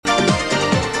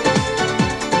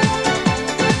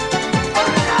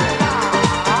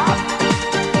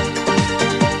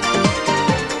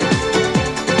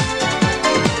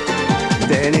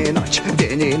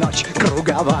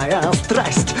роковая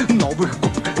страсть новых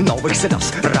губ, новых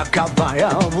слез,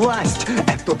 роковая власть.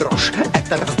 Эту дрожь,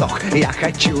 этот вздох я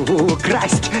хочу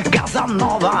украсть.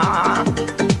 Казанова.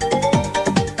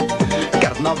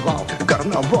 Карнавал,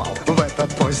 карнавал, в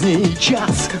этот поздний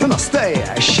час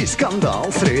настоящий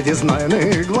скандал среди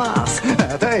знойных глаз.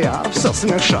 Это я все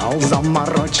смешал,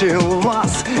 заморочил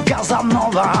вас.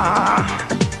 Казанова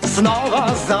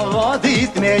снова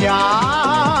заводит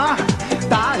меня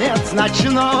танец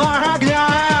ночного огня.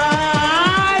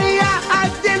 Я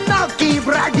одинокий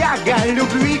бродяга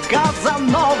любви,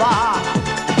 Казанова.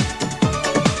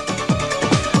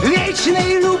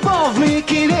 Вечный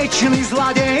любовник и вечный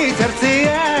злодей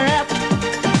сердцеед.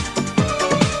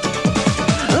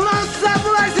 Но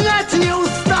соблазнять не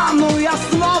устану я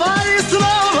снова и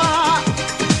снова.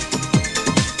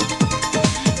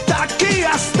 Так и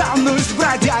останусь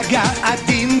бродяга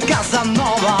один,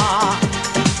 Казанова.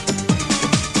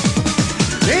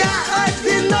 Я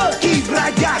одинокий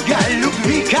бродяга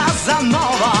любви,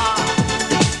 Казанова.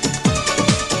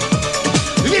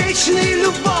 Вечный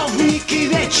любовник и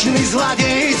вечный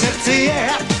злодей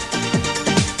сердцеед.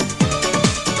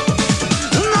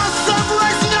 Но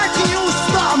соблазнять не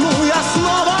устану я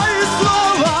снова и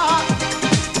снова.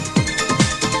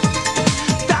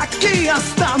 Так и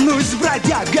останусь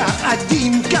бродяга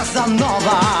один,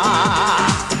 Казанова.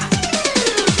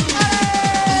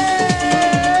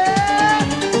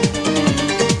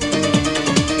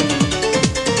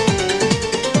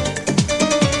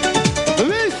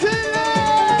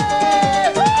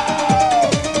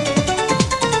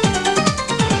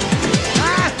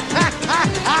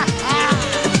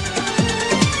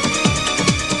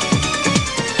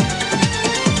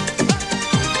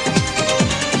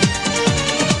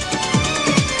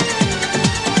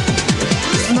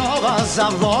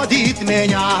 Заводит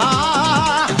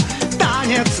меня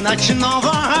танец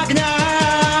ночного огня.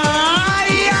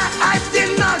 Я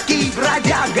одинокий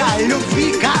бродяга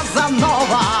любви,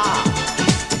 Казанова.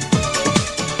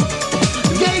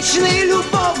 Вечный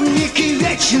любовник и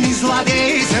вечный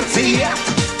злодей сердцеед.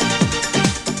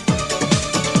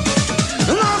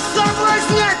 Но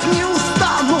соблазнять не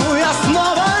устану я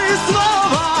снова и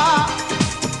снова.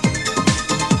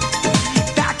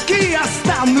 Так и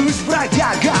останусь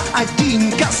бродяга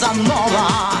один, Казанова.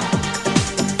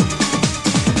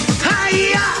 А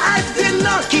я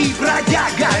одинокий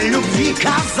бродяга любви,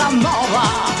 Казанова.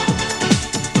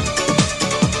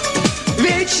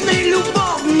 Вечный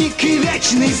любовник и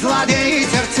вечный злодей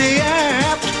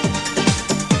сердцеед.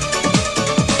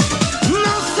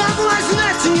 Но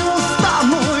соблазнять не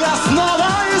устану я снова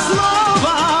и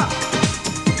снова.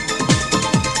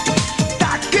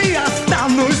 Так и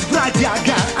останусь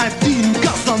бродяга один,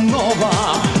 Казанова.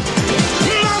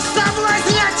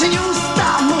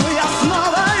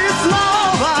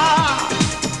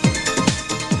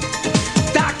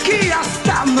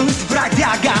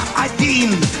 Бродяга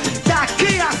один, так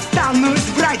и останусь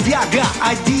бродяга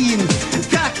один,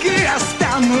 так и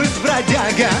останусь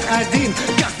бродяга один,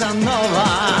 Казанова.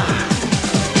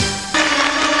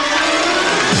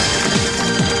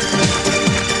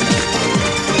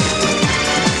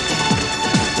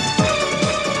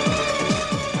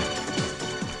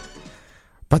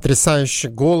 Потрясающий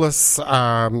голос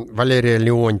Валерия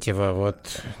Леонтьева. Вот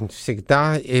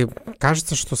всегда. И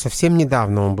кажется, что совсем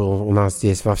недавно он был у нас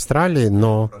здесь, в Австралии,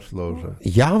 но... Прошло уже.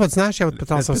 Я вот, знаешь, я вот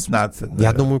пытался... 15,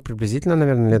 я думаю, приблизительно,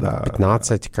 наверное, лет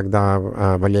 15, когда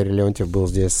Валерий Леонтьев был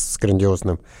здесь с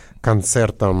грандиозным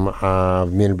концертом в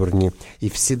Мельбурне и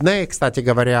в Сиднее. Кстати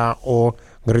говоря, о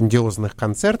грандиозных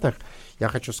концертах, я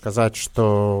хочу сказать,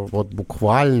 что вот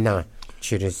буквально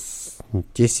через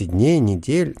 10 дней,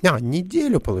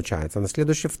 неделю, получается, на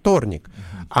следующий вторник.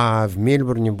 А в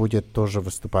Мельбурне будет тоже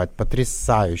выступать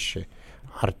потрясающий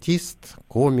артист,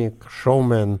 комик,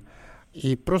 шоумен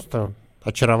и просто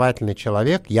очаровательный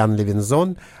человек Ян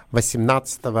Левинзон.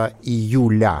 18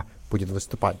 июля будет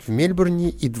выступать в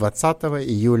Мельбурне и 20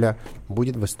 июля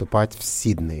будет выступать в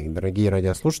Сиднее. Дорогие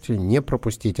радиослушатели, не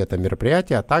пропустите это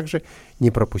мероприятие, а также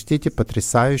не пропустите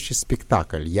потрясающий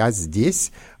спектакль. Я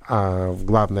здесь, в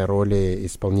главной роли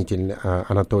исполнитель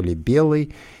Анатолий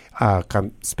Белый.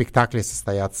 Спектакли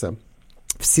состоятся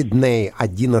в Сиднее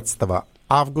 11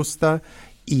 августа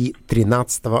и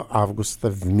 13 августа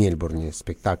в Мельбурне.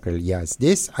 Спектакль «Я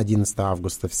здесь» 11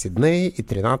 августа в Сиднее и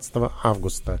 13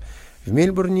 августа в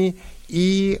Мельбурне.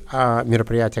 И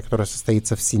мероприятие, которое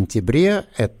состоится в сентябре,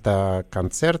 это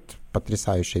концерт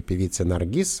потрясающей певицы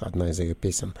Наргиз. Одна из ее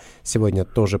песен сегодня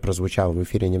тоже прозвучала в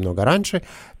эфире немного раньше.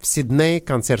 В Сиднее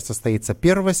концерт состоится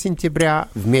 1 сентября,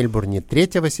 в Мельбурне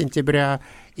 3 сентября.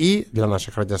 И для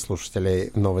наших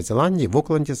радиослушателей в Новой Зеландии, в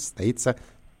Окленде, состоится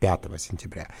 5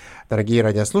 сентября. Дорогие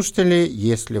радиослушатели,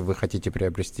 если вы хотите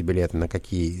приобрести билеты на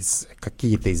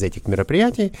какие-то из этих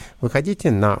мероприятий, выходите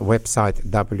на веб-сайт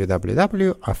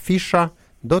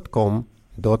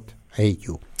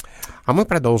www.afisha.com.au. А мы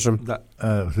продолжим. Да,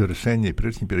 в завершении,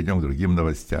 прежде чем перейдем к другим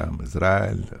новостям,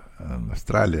 Израиль,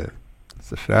 Австралия,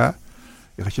 США,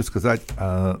 я хочу сказать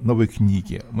о новой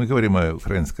книге. Мы говорим о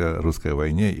украинско-русской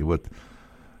войне, и вот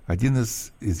один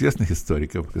из известных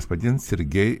историков, господин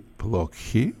Сергей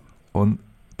Плокхи, он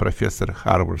профессор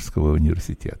Харвардского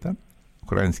университета,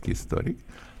 украинский историк,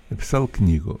 написал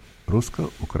книгу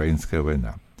 «Русско-украинская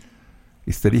война.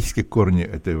 Исторические корни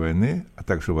этой войны, а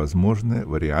также возможные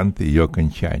варианты ее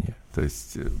окончания». То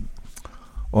есть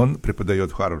он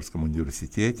преподает в Харвардском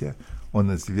университете,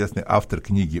 он известный автор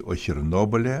книги о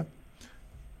Чернобыле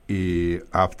и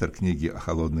автор книги о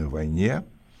холодной войне.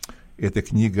 Эта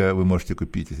книга вы можете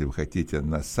купить, если вы хотите,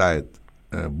 на сайт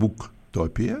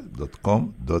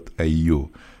booktopia.com.au.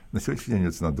 На сегодняшний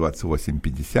день цена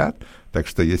 $28.50, так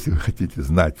что если вы хотите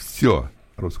знать все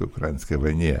о русско-украинской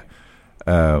войне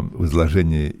в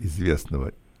изложении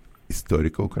известного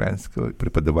историка украинского,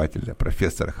 преподавателя,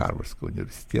 профессора Харвардского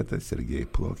университета Сергея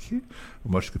Плохи,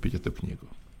 вы можете купить эту книгу.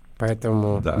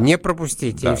 Поэтому не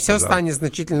пропустите, и все станет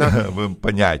значительно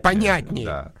понятнее.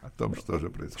 Да, о том, что же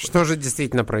происходит. Что же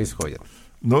действительно происходит.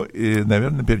 Ну и,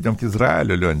 наверное, перейдем к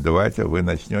Израилю. Лень, давайте вы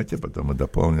начнете, потом мы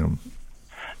дополним.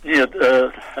 Нет,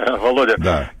 Володя,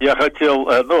 да. Я хотел,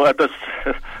 это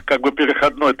как бы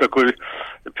переходной такой,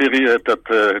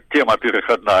 тема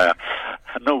переходная.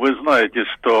 Но вы знаете,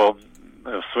 что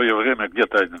в свое время,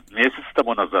 где-то месяц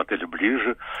тому назад или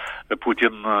ближе,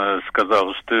 Путин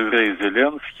сказал, что еврей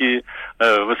Зеленский,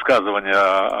 высказывание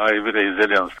о еврее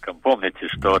Зеленском, помните,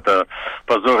 что это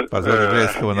позор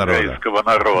еврейского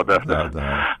народа. Да.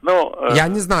 Я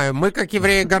не знаю, мы как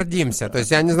евреи гордимся, то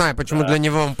есть я не знаю, почему для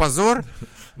него он позор.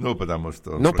 Ну, потому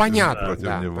что понятно,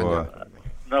 против него... Понятно.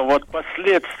 Но вот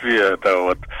последствия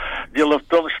этого. Дело в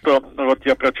том, что вот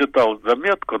я прочитал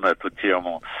заметку на эту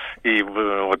тему, и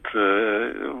вот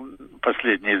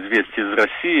последние известия из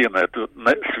России,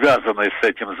 связанные с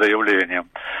этим заявлением.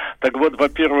 Так вот,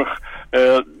 во-первых,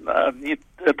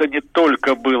 это не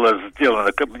только было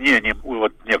сделано мнением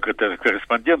вот некоторых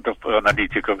корреспондентов,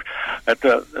 аналитиков.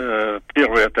 Это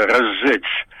первое, это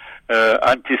разжечь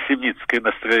антисемитское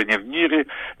настроение в мире,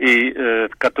 и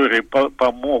которые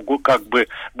помогут, как бы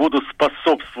будут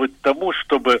способствовать тому,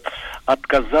 чтобы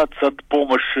отказаться от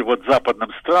помощи вот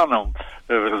западным странам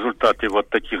в результате вот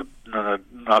таких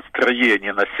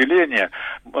настроений населения.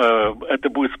 Это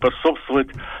будет способствовать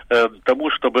тому,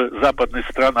 чтобы западные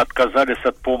страны отказались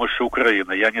от помощи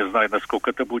Украины. Я не знаю, насколько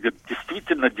это будет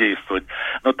действительно действовать,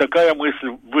 но такая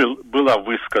мысль была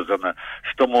высказана,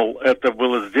 что, мол, это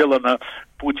было сделано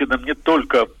Путиным не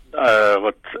только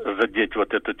задеть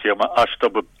вот эту тему, а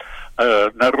чтобы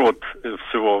народ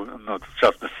всего, в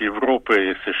частности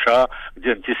Европы и США,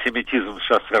 где антисемитизм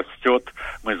сейчас растет,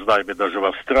 мы знаем и даже в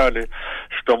Австралии,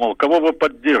 что, мол, кого вы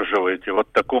поддерживаете вот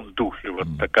в таком духе, вот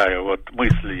такая вот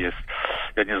мысль есть.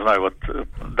 Я не знаю, вот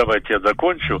давайте я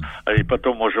закончу, и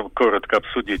потом можем коротко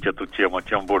обсудить эту тему,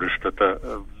 тем более, что это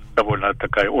довольно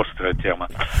такая острая тема.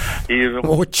 И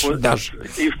очень даже.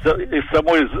 И в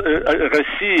самой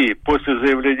России после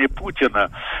заявления Путина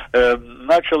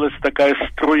началась такая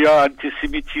струя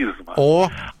антисемитизма.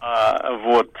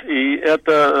 И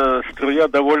эта струя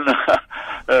довольно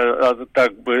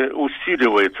так бы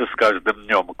усиливается с каждым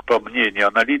днем, по мнению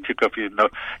аналитиков. И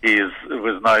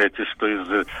вы знаете, что из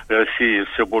России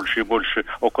все больше и больше,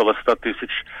 около 100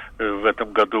 тысяч в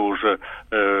этом году уже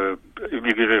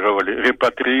эмигрировали,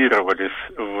 репатриировались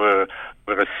в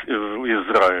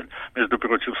Израиль. Между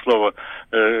прочим, слово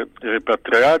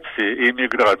репатриация и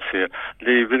эмиграция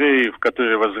для евреев,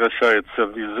 которые возвращаются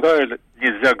в Израиль,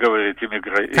 нельзя говорить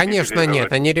Конечно,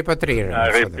 нет, они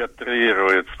репатриируются.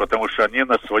 Репатриируются, потому что они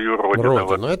на свою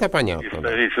родину. Это понятно.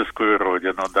 Историческую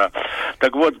родину, да.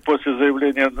 Так вот, после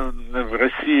заявления в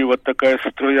России вот такая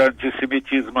струя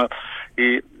антисемитизма,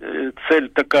 и цель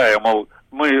такая, мол,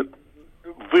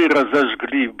 вы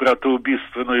разожгли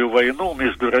братоубийственную войну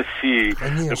между Россией,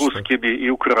 русскими и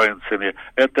украинцами.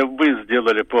 Это вы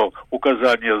сделали по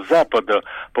указанию Запада,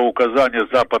 по указанию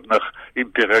западных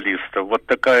империалистов. Вот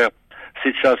такая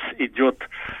сейчас идет,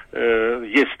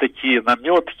 есть такие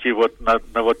наметки вот на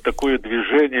вот такое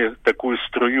движение, такую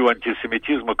струю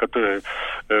антисемитизма, которая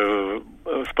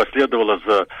последовала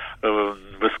за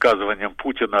высказыванием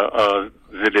Путина о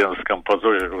Зеленском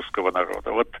позоре русского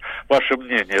народа. Вот ваше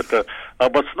мнение, это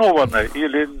обоснованно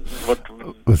или вот...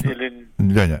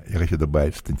 Леня, я хочу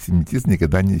добавить, что антисемитизм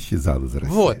никогда не исчезал из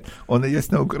России. Вот. Он и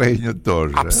есть на Украине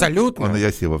тоже. Абсолютно. Он и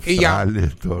есть и в Австралии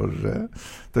тоже.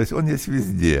 То есть он есть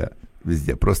везде.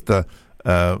 Везде. Просто,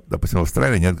 допустим, в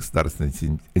Австралии нет государственного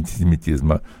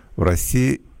антисемитизма. В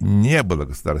России не было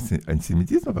государственного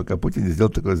антисемитизма, пока Путин не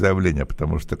сделал такое заявление,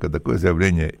 потому что такое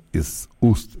заявление из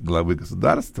уст главы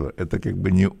государства, это как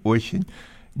бы не очень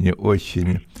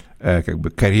как бы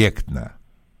корректно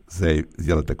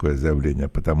сделать такое заявление,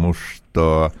 потому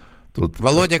что тут...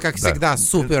 Володя, как всегда,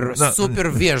 супер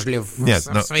вежлив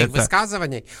в своих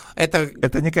высказываниях. Это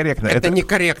некорректно. Это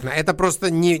некорректно. Это просто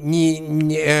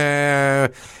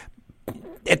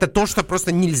это то, что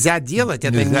просто нельзя делать.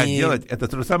 Нельзя делать. Это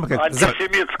то же самое, как...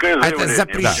 Антисемитское заявление. Это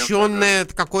запрещенный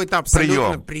какой-то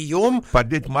абсолютно прием.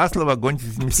 Подлить масло в огонь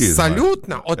антисемитизма.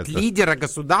 Абсолютно. От лидера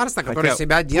государства, который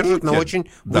себя держит на очень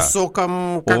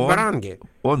высоком ранге.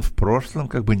 Он в прошлом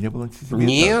как бы не был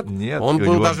антисемитом. Нет, он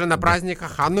был даже на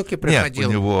праздниках Хануки приходил,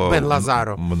 у него Бен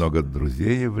Лазару. много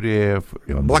друзей евреев.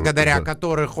 Благодаря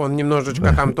которых он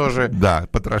немножечко там тоже... Да,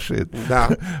 потрошит. Да.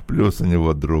 Плюс у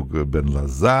него друг Бен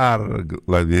Лазар,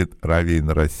 раввин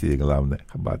России, главный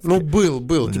хаббатский. Ну,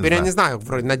 был. Теперь я не знаю,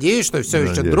 вроде надеюсь, что все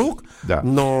еще друг,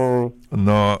 но...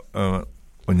 Но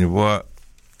у него,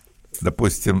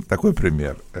 допустим, такой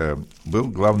пример. Был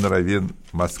главный раввин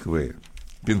Москвы,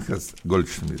 Пинхас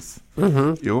Гольдшмидт.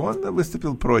 И он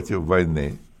выступил против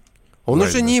войны. Он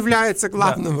уже не является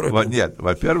главным раввином. Нет,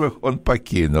 во-первых, он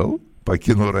покинул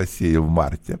Россию в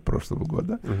марте прошлого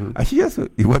года, а сейчас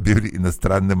его объявили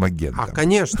иностранным агентом.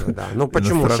 Конечно, да. Ну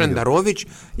почему? Шендерович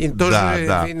тоже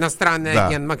иностранный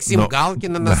агент, Максим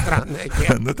Галкин иностранный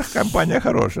агент. Ну, это компания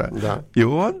хорошая. Да. И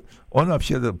он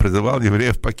вообще призывал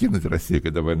евреев покинуть Россию,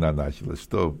 когда война началась.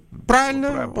 Что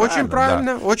очень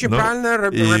правильно,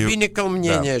 раббиникал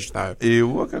мнение, я считаю. И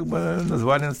его как бы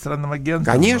назвали иностранным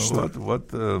агентом. Конечно.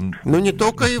 Ну, не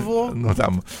только его. Ну,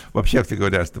 там, вообще, все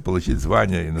говорят, что получить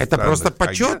звание иностранного это просто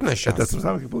почетно сейчас. Это то же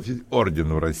самое, как получить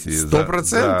орден в России.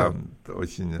 100%.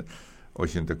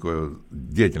 Очень такую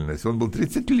деятельность. Он был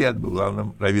 30 лет, был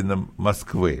главным раввином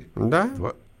Москвы. Да?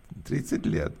 30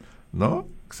 лет. Но,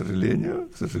 к сожалению,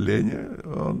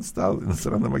 он стал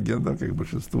иностранным агентом, как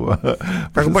большинство.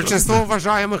 Как большинство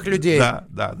уважаемых людей. Да,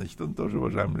 значит, он тоже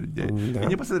уважаемый людей. Да. И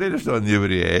не посмотрели, что он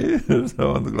еврей,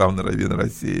 что он главный раввин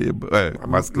России,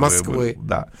 Москвы.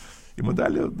 Да. Ему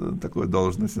дали такую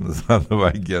должность иностранного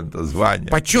агента, звание.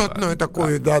 Почетную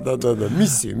такую, да,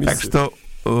 миссию. Так что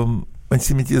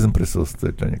антисемитизм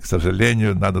присутствует, к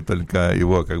сожалению, надо только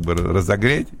его как бы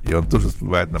разогреть, и он тоже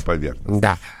всплывает на поверхность.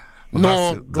 Да.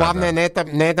 Но главное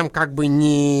на этом как бы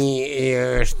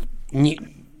не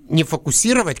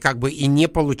фокусировать, как бы, и не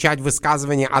получать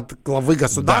высказывания от главы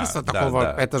государства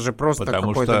такого. Это же просто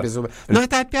какое-то безумие. Но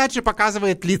это опять же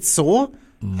показывает лицо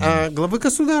главы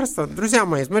государства. Друзья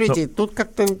мои, смотрите, тут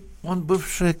как-то... Он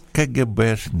бывший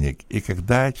КГБшник, и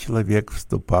когда человек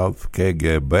вступал в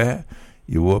КГБ,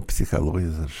 его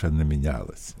психология совершенно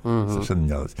менялась.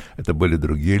 Это были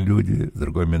другие люди, с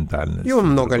другой ментальностью. И он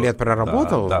много лет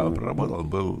проработал. Да, он проработал. Он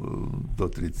был до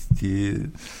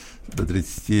 30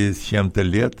 с чем-то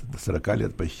лет, до 40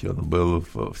 лет почти он был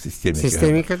в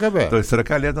системе КГБ. То есть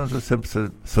 40 лет он уже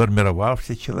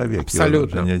сформировавшийся человек.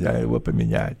 Абсолютно. Уже нельзя его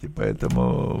поменять. И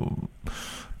поэтому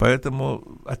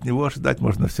от него ожидать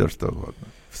можно все, что угодно.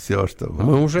 Все, что угодно.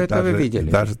 Мы уже этого видели.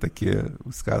 Даже такие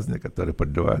высказывания, которые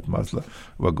подливают масло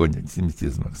в огонь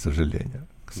антисемитизма, к сожалению.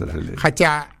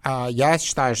 Хотя я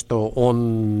считаю, что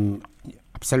он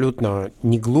абсолютно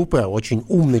не глупый, а очень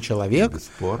умный человек.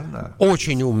 Бесспорно.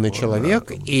 Очень умный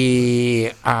человек.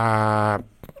 И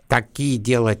такие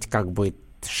делать как бы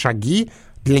шаги,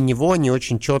 для него они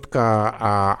очень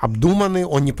четко обдуманы.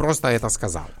 Он не просто это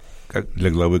сказал. Как для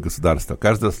главы государства.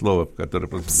 Каждое слово, которое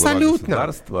произносит глава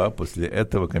государства, после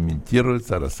этого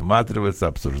комментируется, рассматривается,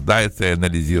 обсуждается и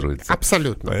анализируется.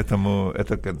 Абсолютно. Поэтому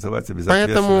это называется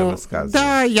безответственное высказывание.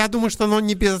 Да, я думаю, что он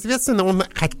не безответственно, он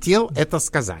хотел это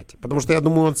сказать. Потому что я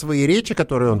думаю, он свои речи,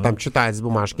 которые он там читает с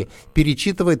бумажки,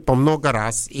 перечитывает по много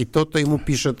раз. И тот, кто ему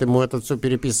пишет, ему это все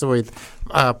переписывает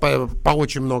по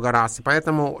очень много раз. И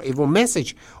поэтому его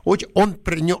месседж, он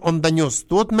донес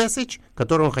тот месседж,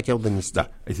 который он хотел донести. Да,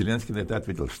 и Зеленский на это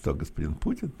ответил, что господин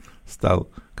Путин стал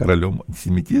королем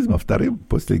антисемитизма, вторым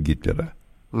после Гитлера.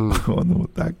 Он ему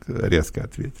так резко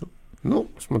ответил. Ну,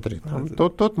 смотри, там,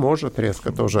 тот может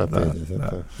резко тоже ответить.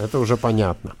 Это уже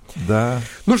понятно. Да.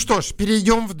 Ну что ж,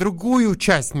 перейдем в другую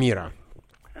часть мира.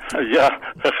 Я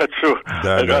хочу,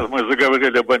 раз мы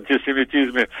заговорили об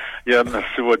антисемитизме, я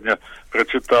сегодня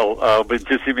прочитал об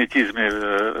антисемитизме,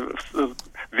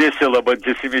 весело об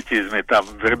антисемитизме там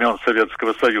времен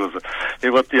Советского Союза. И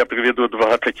вот я приведу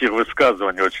два таких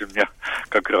высказывания, очень мне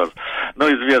как раз. Ну,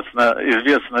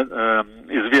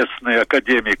 известный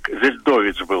академик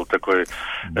Зельдович был такой,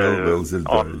 был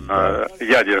он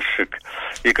ядерщик.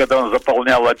 И когда он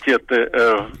заполнял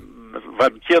в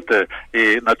анкеты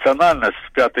и национальность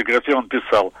в пятой графе он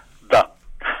писал «да».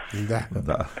 Да.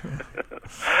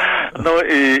 Ну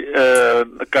и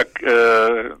как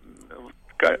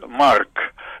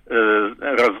Марк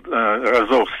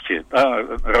Розовский,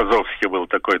 Розовский был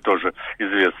такой тоже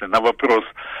известный, на вопрос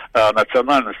о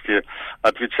национальности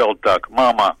отвечал так: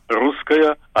 мама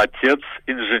русская, отец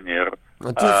инженер.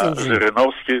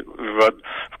 Жириновский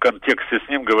в контексте с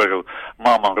ним говорил: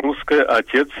 мама русская,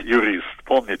 отец юрист.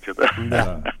 Помните,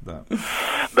 да? Да.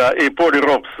 Да, и Поль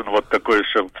Робсон, вот такой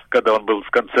еще, когда он был с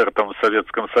концертом в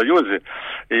Советском Союзе,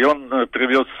 и он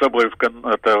привез с собой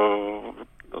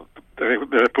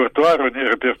репертуар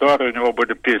у него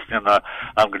были песни на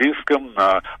английском,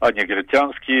 на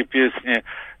негритянские песни,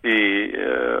 и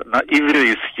на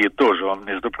еврейские тоже, он,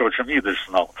 между прочим, идиш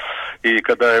знал. И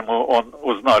когда ему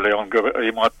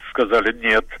ему сказали: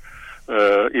 нет,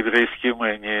 еврейские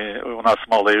у нас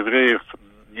мало евреев,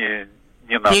 не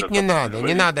надо. Петь не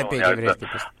надо петь еврейские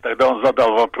песни. Тогда он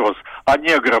задал вопрос: а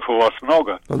негров у вас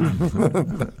много?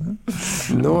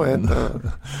 Ну, это...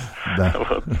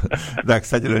 Да,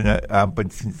 кстати, Леня, об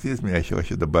антисемитизме я еще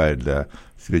хочу добавить для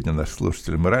сведения наших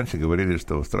слушателей. Мы раньше говорили,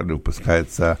 что в Австралии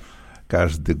выпускается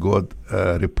каждый год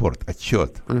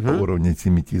отчет по уровню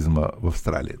антисемитизма в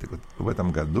Австралии. Так вот, в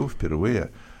этом году впервые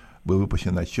был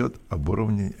выпущен отчет об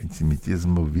уровне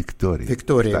антисемитизма в Виктории. В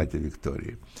штате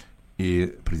Виктории.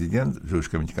 И президент Jewish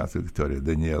Community Council Виктории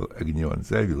Даниэль Агнион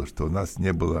заявил, что у нас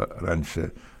не было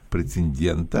раньше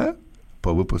прецедента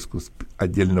по выпуску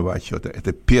отдельного отчета.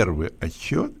 Это первый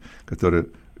отчет, который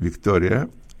Виктория,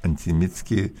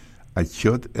 антисемитский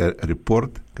отчет,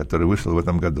 репорт, который вышел в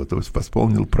этом году. То есть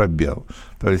восполнил пробел.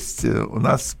 То есть у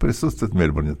нас присутствуют в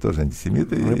Мельбурне тоже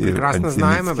антисемиты. Мы прекрасно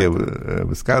знаем об этом.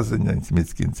 Высказывания,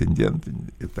 антисемитские инциденты.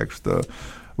 И так что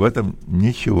в этом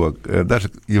ничего.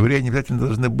 Даже евреи не обязательно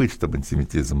должны быть, чтобы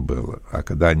антисемитизм был. А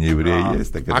когда они евреи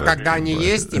есть, так это... А когда они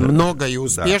есть, и много, и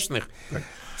успешных,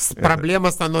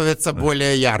 проблема становится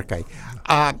более яркой.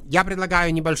 Я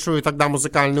предлагаю небольшую тогда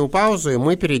музыкальную паузу, и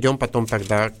мы перейдем потом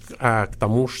тогда к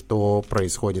тому, что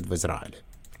происходит в Израиле.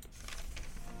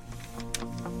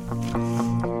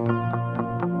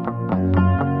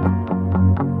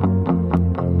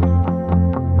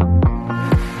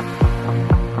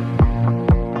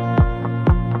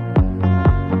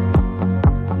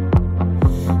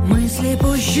 Мысли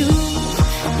пущу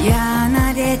я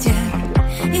на ветер,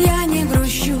 я не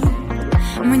грущу,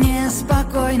 мне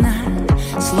спокойно,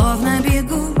 словно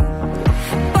бегу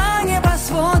по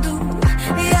небосводу.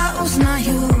 Я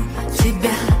узнаю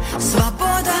тебя,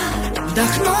 свобода,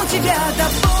 вдохну тебя до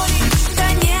боли, до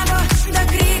неба, до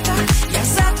крика. Я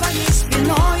за твоей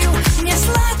спиною, мне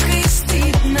сладко и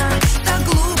стыдно, так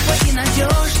глупо и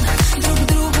надежно друг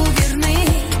другу верны.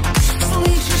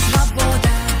 Слышишь,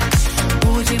 свобода,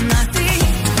 будем на ты.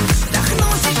 Вдохну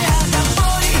тебя до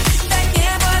боли, до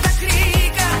неба, до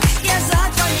крика. Я за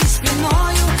твоей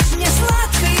спиною, мне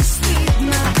сладко и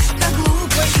стыдно, так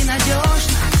глупо и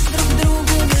надежно друг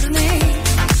другу верны.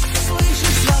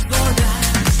 Слышишь, свобода,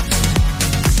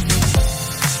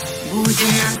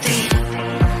 будем на ты.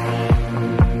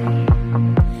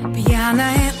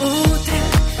 Пьяное утро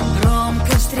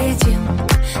громко встретим,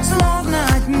 словно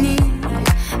одни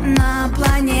на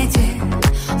планете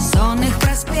сонных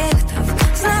проспектов,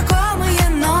 знакомые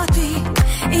ноты.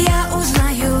 Я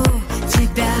узнаю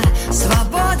тебя,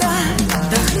 свобода,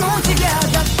 вдохну тебя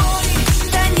до боли,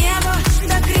 до неба,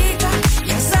 до крика.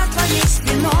 Я за твоей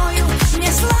спиною,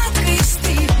 мне сладко и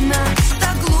стыдно,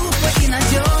 так глупо и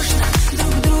надежно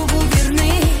друг другу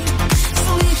верны.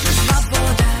 Слышишь,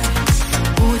 свобода,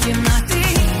 будем на ты.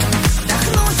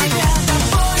 Вдохну тебя до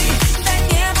боли, до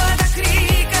неба, до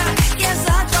крика. Я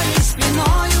за твоей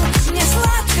спиною, мне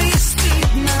сладко и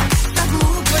стыдно, так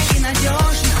глупо и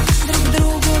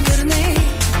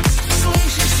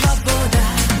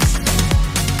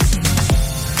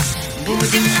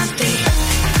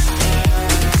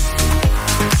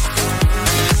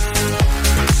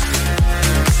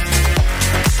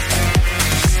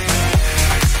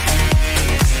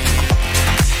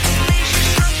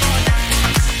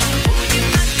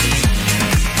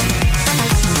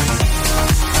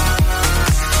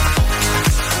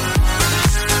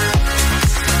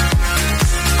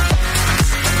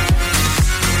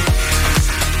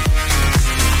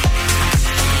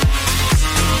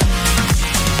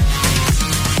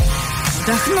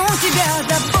Вдохну тебя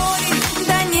до боли,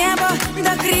 до неба,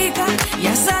 до крика.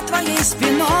 Я за твоей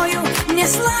спиною, мне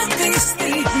сладко и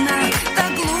стыдно.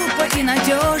 Так глупо и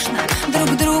надежно,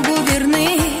 друг другу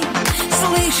верны.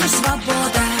 Слышишь,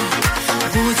 свобода,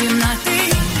 будем на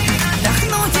ты.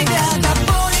 Вдохну тебя до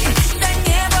боли, до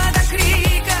неба, до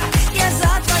крика. Я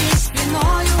за твоей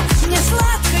спиною, мне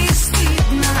сладко и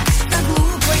стыдно. Так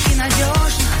глупо и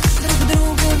надежно, друг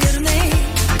другу верны.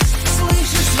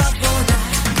 Слышишь, свобода,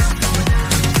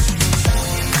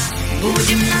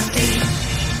 будем на ты.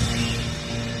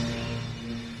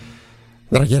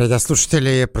 Дорогие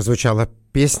радиослушатели, прозвучала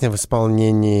песня в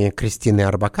исполнении Кристины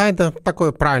Орбакайте.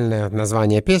 Такое правильное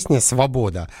название песни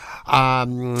 «Свобода». А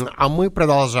мы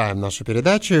продолжаем нашу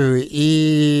передачу.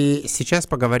 И сейчас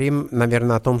поговорим,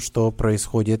 наверное, о том, что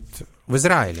происходит в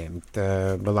Израиле.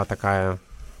 Это была такая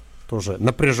тоже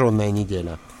напряженная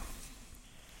неделя.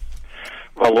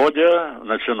 Володя,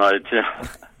 начинайте.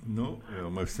 Ну,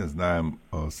 мы все знаем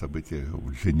о событиях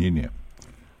в Дженине.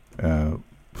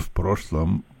 В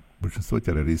прошлом большинство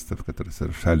террористов, которые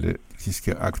совершали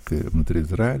террористические акты внутри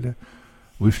Израиля,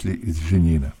 вышли из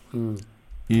Дженина.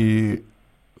 И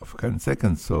в конце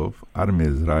концов армия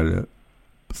Израиля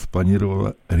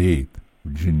спланировала рейд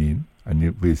в Дженин. Они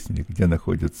выяснили, где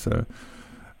находится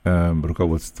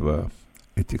руководство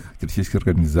этих террористических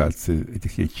организаций,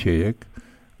 этих ячеек,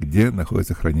 где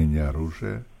находится хранение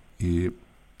оружия. И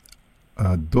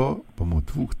до, по-моему,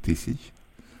 2000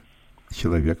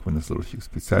 человек, военнослужащих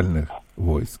специальных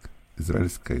войск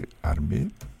израильской армии,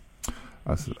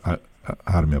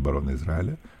 армии обороны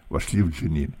Израиля, вошли в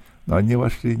Дженин. Но они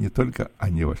вошли, не только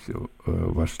они вошли,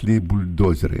 вошли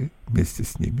бульдозеры вместе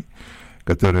с ними,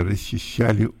 которые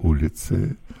расчищали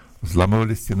улицы,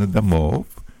 взламывали стены домов,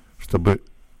 чтобы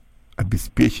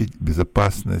обеспечить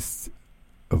безопасность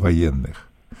военных.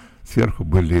 Сверху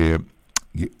были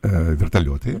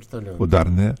вертолеты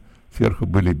ударные, сверху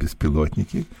были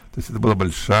беспилотники. То есть это была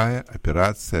большая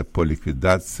операция по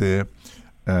ликвидации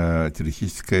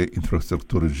террористической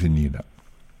инфраструктуры Дженина.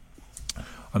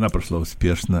 Она прошла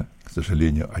успешно. К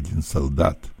сожалению, один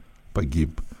солдат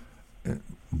погиб.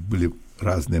 Были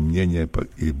разные мнения,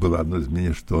 и было одно из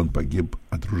мнений, что он погиб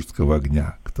от дружеского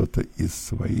огня. Кто-то из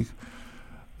своих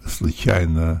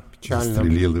случайно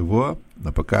застрелил его,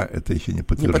 но пока это еще не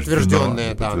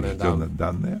подтвержденные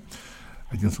данные.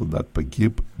 Один солдат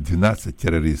погиб, 12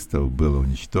 террористов было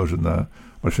уничтожено,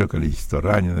 большое количество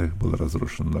раненых, было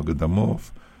разрушено много домов.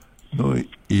 Ну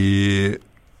и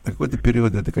на какой-то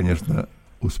период это, конечно,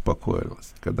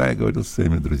 успокоилось. Когда я говорил с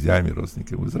своими друзьями,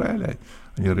 родственниками в Израиле,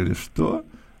 они говорили, что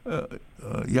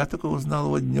я только узнал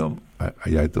его днем, а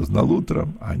я это узнал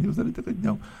утром, а они узнали только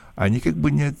днем. Они как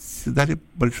бы не дали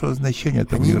большого значения.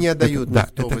 Они не отдают. Да,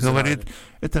 это говорит,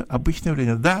 это обычное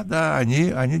явление. Да,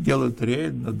 они делают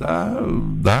рейд,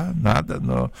 да, надо,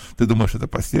 но ты думаешь, это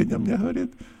последнее, мне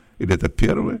говорит? Или это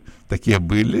первое? Такие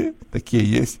были, такие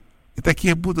есть, и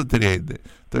такие будут рейды.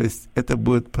 То есть это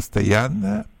будет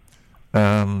постоянно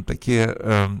такие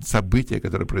события,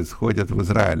 которые происходят в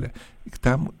Израиле. И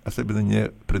там особенно не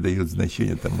придают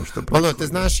значения тому, что происходит. Володь, ты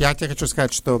знаешь, я тебе хочу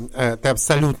сказать, что ты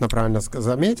абсолютно правильно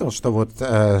заметил, что вот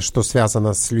что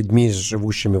связано с людьми,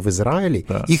 живущими в Израиле,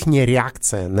 да. ихняя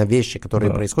реакция на вещи,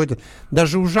 которые происходят,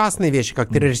 даже ужасные вещи, как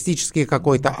террористический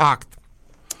какой-то акт,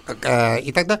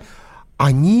 и тогда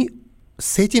они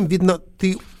с этим, видно,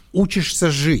 ты учишься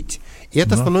жить. И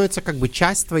это становится как бы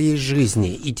часть твоей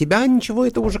жизни. И тебя ничего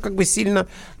это уже как бы сильно...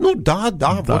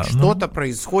 что-то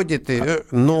происходит,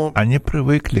 но... Они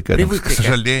привыкли к этому, к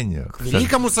сожалению. К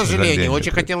великому сожалению.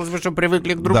 Очень хотелось бы, чтобы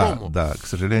привыкли к другому. Да, к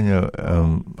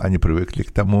сожалению, они привыкли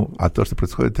к тому. А то, что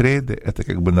происходит рейды, это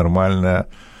как бы нормальная...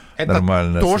 Это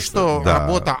то, что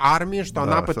работа армии, что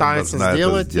она пытается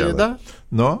сделать. Да?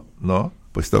 Но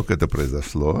после того, как это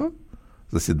произошло,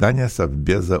 заседание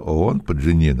Совбеза ООН по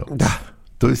Дженину. Да.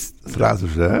 То есть сразу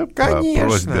же по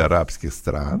просьбе арабских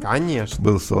стран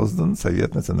был создан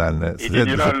Совет национальной безопасности.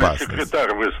 Генеральный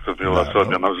секретарь выступил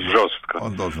особенно жестко.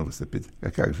 Он должен выступить.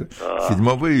 А как же? 7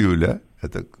 июля,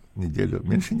 это неделю,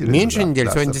 меньше недели. Меньше недели,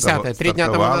 сегодня 10-е, 3 дня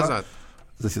тому назад.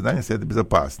 Заседание Совета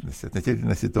безопасности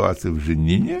относительно ситуации в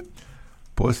Дженине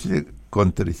после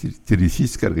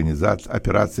контртеррористической организации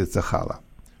операции Цахала.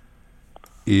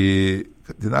 И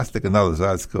 12-й канал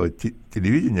израильского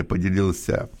телевидения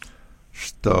поделился,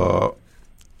 что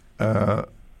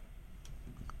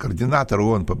координатор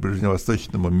ООН по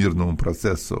ближневосточному мирному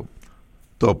процессу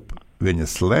Топ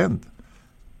Венесленд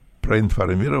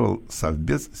проинформировал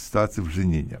Совбез о ситуации в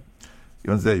Дженине. И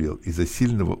он заявил, из-за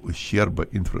сильного ущерба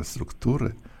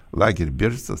инфраструктуры лагерь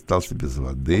беженцев остался без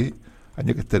воды, а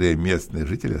некоторые местные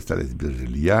жители остались без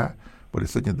жилья, более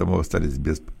сотни домов остались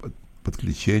без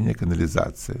подключения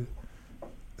канализации,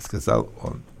 сказал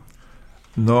он.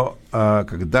 Но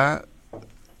когда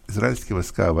израильские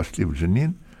войска вошли в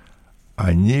Дженин,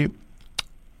 они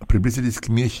приблизились к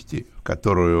мечети, в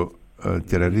которую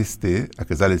террористы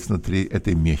оказались внутри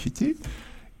этой мечети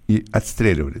и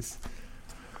отстреливались.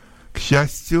 К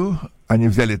счастью, они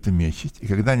взяли эту мечеть, и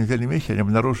когда они взяли мечеть, они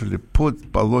обнаружили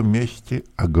под полом мечети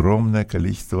огромное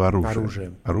количество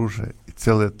оружия. И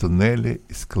целые туннели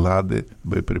и склады с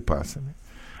боеприпасами.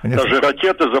 Даже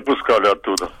ракеты запускали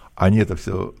оттуда. Они это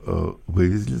все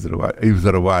вывезли,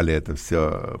 взорвали это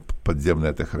все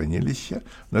подземное это хранилище.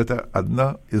 Но это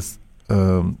одна из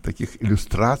таких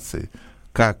иллюстраций,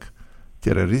 как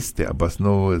террористы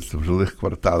обосновываются в жилых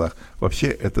кварталах. Вообще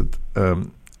этот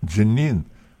Дженин,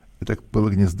 это было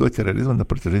гнездо терроризма на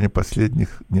протяжении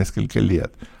последних нескольких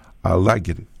лет. А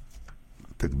лагерь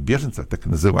беженцев, так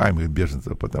называемых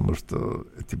беженцев, потому что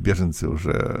эти беженцы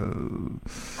уже...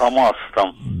 ХАМАС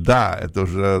там. Да, это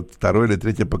уже второе или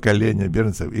третье поколение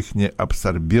беженцев. Их не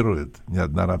абсорбирует ни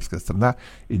одна арабская страна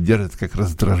и держит как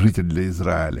раздражитель для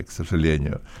Израиля, к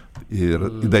сожалению. И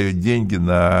дает деньги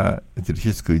на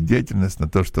террористическую деятельность, на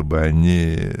то, чтобы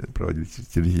они проводили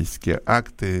террористические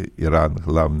акты. Иран —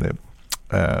 главный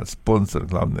спонсор,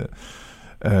 главный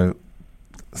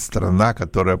страна,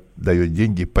 которая дает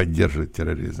деньги и поддерживает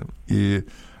терроризм. И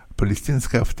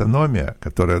палестинская автономия,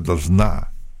 которая должна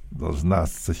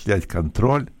осуществлять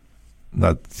контроль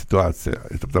над ситуацией,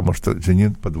 это потому что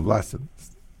Дженин подвластен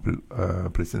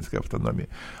палестинской автономии,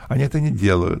 они это не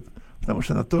делают, потому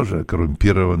что она тоже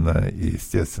коррумпирована, и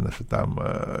естественно, что там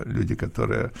люди,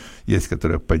 которые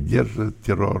поддерживают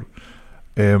террор.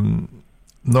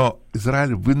 Но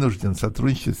Израиль вынужден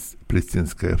сотрудничать с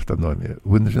палестинской автономией,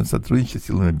 вынужден сотрудничать с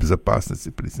силами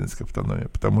безопасности палестинской автономии,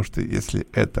 потому что если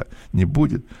это не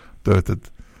будет, то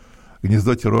этот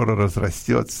гнездо террора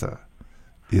разрастется.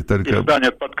 И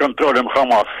станет под контролем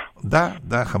ХАМАС. Да,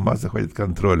 ХАМАС захватит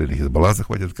контроль, или Хизбалла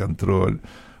захватит контроль,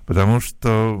 потому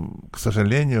что, к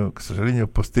сожалению,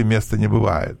 пустым места не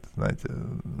бывает, знаете,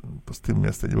 пустым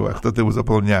места не бывает, кто-то его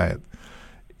заполняет.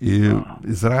 И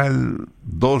Израиль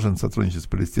должен сотрудничать с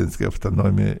палестинской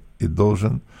автономией и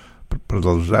должен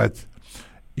продолжать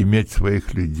иметь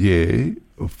своих людей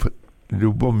в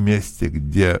любом месте,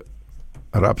 где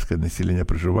арабское население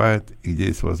проживает и где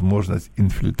есть возможность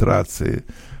инфильтрации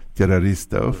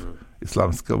террористов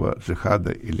исламского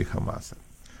джихада или ХАМАСа.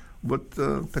 Вот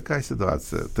такая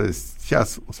ситуация. То есть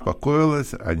сейчас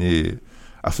успокоилась, они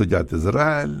осудят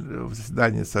Израиль в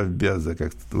заседании Совбеза,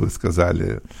 как вы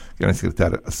сказали, генеральный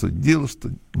секретарь осудил, что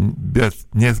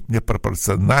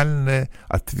непропорциональный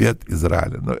ответ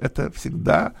Израиля. Но это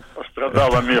всегда...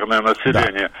 Пострадало мирное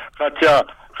население. Да.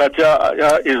 Хотя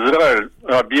Израиль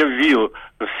объявил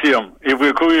всем: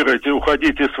 эвакуируйте,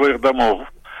 уходите из своих домов.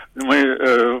 Мы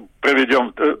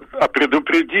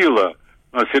предупредило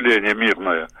население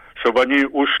мирное, чтобы они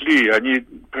ушли, они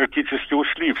практически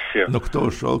ушли все. Но кто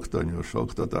ушел, кто не ушел,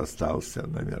 кто-то остался,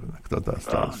 наверное, кто-то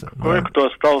остался. Кое-кто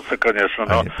остался, конечно,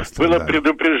 но было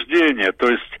предупреждение, то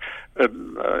есть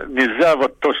нельзя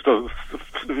вот то, что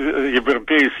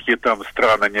европейские там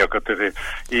страны некоторые,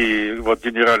 и вот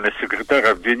генеральный секретарь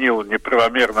обвинил в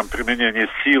неправомерном применении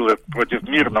силы против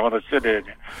мирного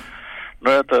населения. Но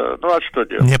это, а что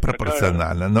делать?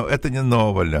 Непропорционально. Но это не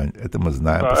ново, Лень, это мы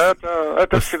знаем. Да,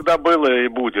 это всегда было и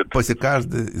будет. После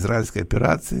каждой израильской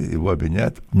операции его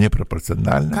обвиняют в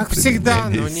непропорциональном как всегда,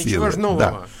 но ничего же нового.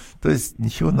 Да. То есть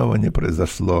ничего нового не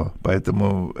произошло.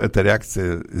 Поэтому эта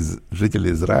реакция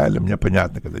жителей Израиля мне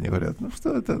понятна, когда они говорят,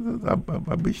 что это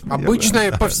обычная...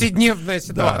 Обычная повседневная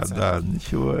ситуация. Да,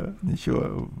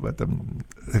 ничего в этом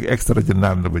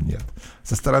экстраординарного нет.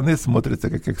 Со стороны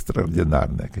смотрится как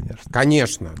экстраординарное, конечно.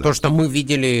 Конечно. Да. То, что мы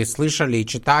видели, слышали и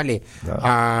читали,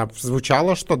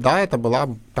 звучало, что да, это была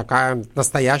такая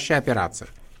настоящая операция.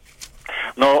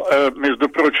 Но, между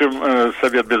прочим,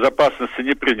 Совет Безопасности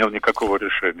не принял никакого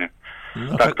решения.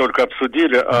 Так только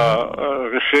обсудили, а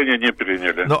решение не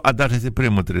приняли. А даже если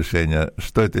примут решение,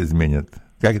 что это изменит?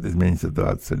 Как это изменит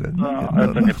ситуацию?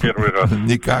 Это не первый раз.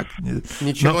 Никак.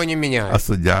 Ничего не меняет.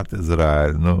 Осудят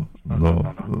Израиль.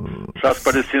 Сейчас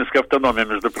палестинская автономия,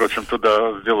 между прочим,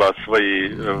 туда ввела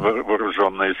свои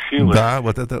вооруженные силы. Да,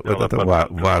 вот это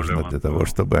важно для того,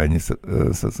 чтобы они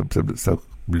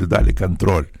соблюдали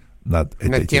контроль над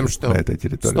этой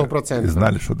территорией 100%. И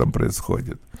знали, что там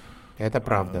происходит. Это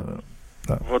правда.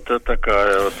 Да. Вот это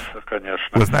такая вот, конечно.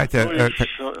 Вы знаете,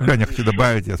 Леня, хочу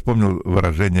добавить, я вспомнил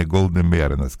выражение Голды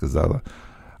Меир, она сказала.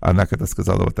 Она когда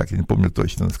сказала вот так, я не помню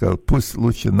точно, она сказала: пусть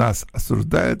лучше нас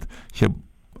осуждают, чем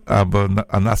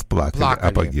о нас плакали,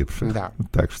 о погибших. Да.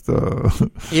 Так что...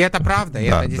 И это правда, и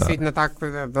это действительно так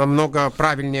намного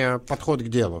правильнее подход к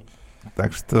делу.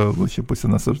 Так что лучше пусть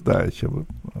он осуждает, чем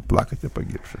плакать о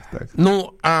погибших. Так.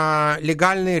 Ну, а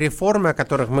легальные реформы, о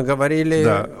которых мы говорили...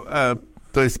 Да,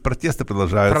 то есть протесты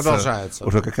продолжаются.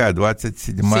 Уже какая,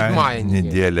 27-я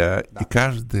неделя. Да.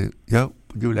 И я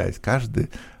удивляюсь, каждый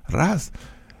раз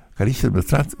количество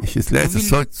демонстраций исчисляется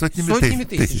сотнями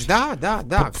тысяч.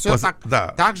 Да. Все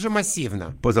так же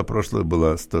массивно. Позапрошлое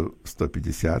было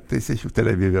 150 тысяч, в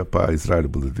Тель-Авиве, по Израилю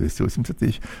было 280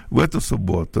 тысяч. В эту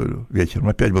субботу вечером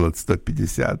опять было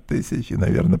 150 тысяч, и,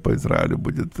 наверное, по Израилю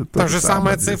будет та же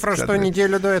самая цифра, что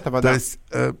неделю до этого. То есть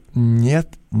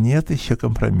нет еще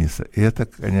компромисса. И это,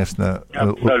 конечно,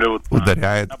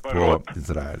 ударяет по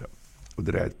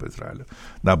Израилю.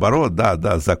 Наоборот,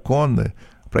 законы.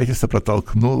 Правительство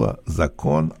протолкнуло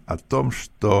закон о том,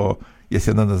 что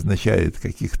если оно назначает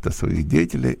каких-то своих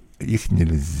деятелей, их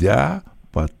нельзя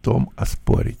потом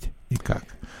оспорить никак.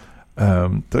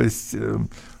 То есть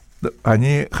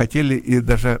они хотели и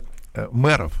даже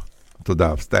мэров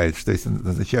туда вставить, что если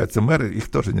назначаются мэры, их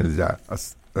тоже нельзя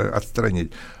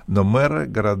отстранить. Но мэры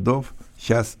городов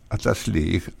сейчас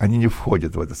отошли, они не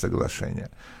входят в это соглашение.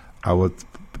 А вот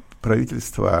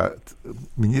правительство,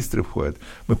 министры входят.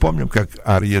 Мы помним, как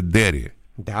Арье Дери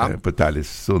пытались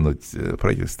всунуть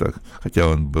правительство, хотя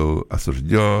он был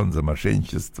осужден за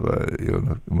мошенничество, и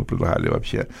ему предлагали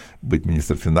вообще быть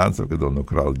министром финансов, когда он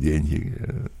украл деньги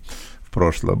в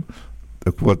прошлом.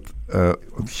 Так вот,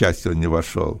 к счастью, он не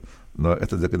вошел. Но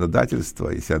это законодательство,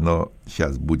 если оно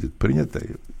сейчас будет принято,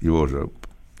 его же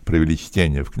провели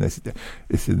чтение в Кнессете,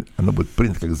 если оно будет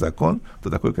принято как закон, то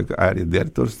такой, как Арье Дери,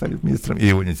 тоже станет министром, и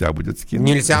его нельзя будет скинуть.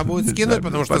 Нельзя будет скинуть,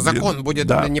 потому что закон будет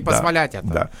не позволять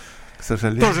этого. Да. К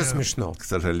сожалению, тоже смешно. К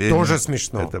сожалению, тоже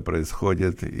смешно. Это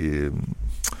происходит, и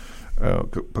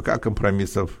пока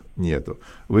компромиссов нету.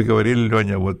 Вы говорили,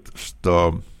 Леня,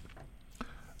 что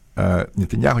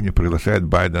Нетаньяху не приглашает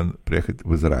Байден приехать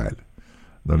в Израиль.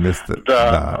 Но вместо...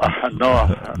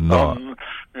 Но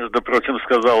между прочим,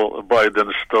 сказал Байден,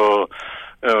 что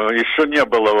еще не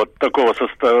было такого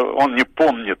состояния, он не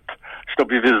помнит,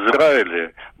 чтобы в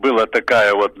Израиле была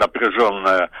такая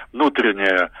напряженная,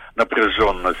 внутренняя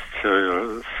напряженность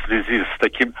в связи с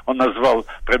таким, он назвал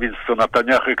правительство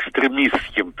Нетаньяху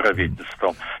экстремистским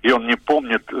правительством, и он не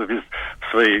помнит в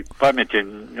своей памяти,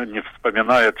 не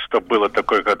вспоминает, что было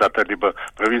такое когда-то либо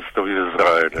правительство в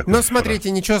Израиле. Но смотрите,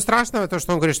 ничего страшного, то,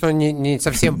 что он говорит, что он не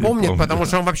совсем помнит, потому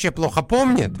что он вообще плохо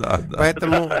помнит,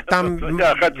 поэтому там...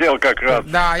 Я хотел как раз...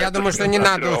 Да, я думаю, что не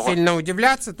надо сильно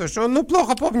удивляться, то, что он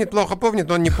плохо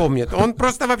помнит, он не помнит, он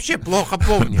просто вообще плохо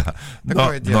помнит.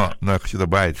 Но я хочу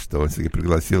добавить, что он все-таки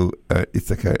пригласил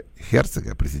Ицхака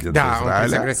Херцога, президента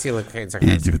Израиля,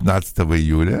 и 19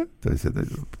 июля, то есть это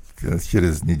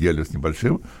через неделю с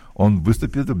небольшим, он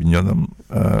выступит в Объединенном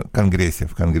Конгрессе,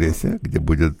 где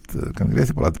будет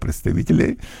Конгресс, Палата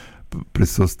представителей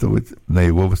присутствовать на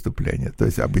его выступлении. То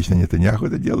есть обычно Нетаньяху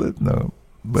это делает, но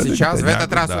сейчас в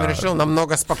этот раз он решил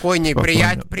намного спокойнее,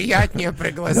 приятнее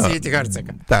пригласить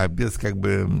Герцога. Да, без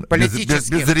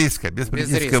риска, без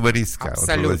политического риска. Он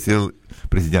пригласил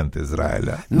президента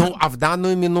Израиля. Ну, а в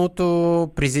данную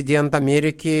минуту президент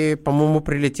Америки, по-моему,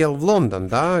 прилетел в Лондон,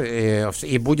 да,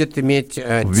 и будет иметь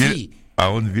А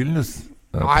он в Вильнюс?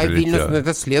 Вильнюс,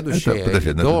 это следующее. Подожди,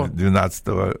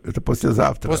 12-го, это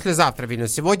послезавтра. Послезавтра Вильнюс.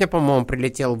 Сегодня, по-моему,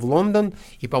 прилетел в Лондон,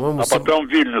 и, по-моему... потом в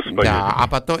Вильнюс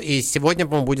поедет. Да, и сегодня,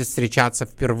 по-моему, будет встречаться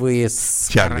впервые с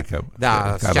Чарликом.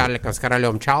 С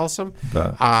королем Чарльзом.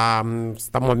 Да. С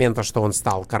того момента, что он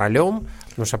стал королем,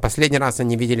 потому что последний раз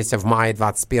они виделись в мае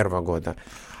 2021 года.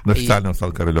 Но официально он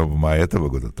стал королем в мае этого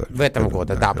года только. В этом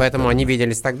году, да. Поэтому они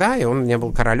виделись тогда, и он не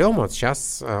был королем. Вот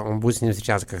сейчас он будет с ним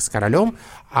встречаться как с королем.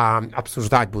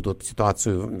 Обсуждать будут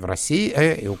ситуацию в России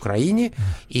и Украине.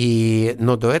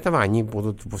 Но до этого они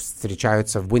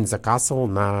встречаются в Windsor Castle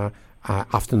на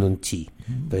afternoon tea.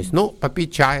 То есть,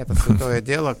 попить чай — это святое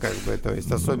дело, то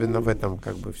есть, особенно в этом,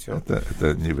 все.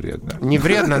 Это не вредно. Не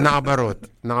вредно, наоборот.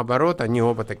 Наоборот, они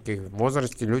оба таких в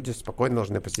возрасте, люди спокойно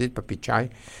должны посидеть, попить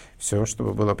чай, все,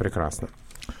 чтобы было прекрасно.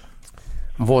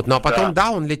 Вот, ну а потом,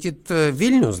 он летит в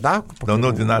Вильнюс, да?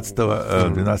 12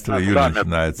 июля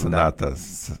начинается НАТО,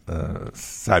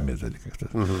 саммит, или как-то,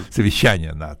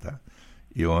 совещание НАТО.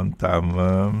 И он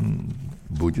там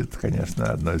будет,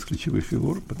 конечно, одной из ключевых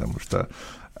фигур, потому что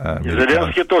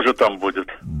Зеленский тоже там будет.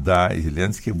 Да, и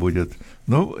Зеленский будет.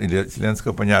 Ну,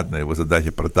 Зеленского, понятно, его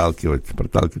задача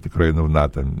проталкивать Украину в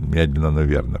НАТО. Медленно, но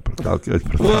верно. Проталкивать.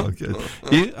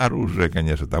 И оружие,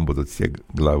 конечно. Там будут все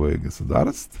главы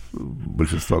государств,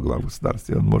 большинство глав государств,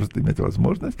 и он может иметь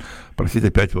возможность просить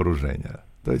опять вооружения.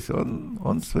 То есть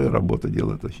он свою работу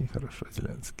делает очень хорошо,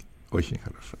 Зеленский. Очень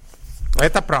хорошо.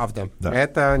 Это правда. Да.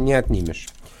 Это не отнимешь.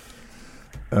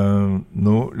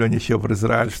 Ну, Леня, еще про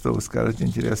Израиль, что вы скажете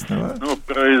интересного? Ну,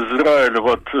 про Израиль,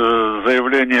 вот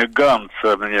заявление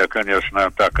Ганца мне, конечно,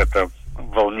 так это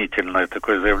волнительное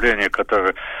такое заявление,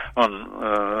 которое он,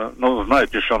 ну,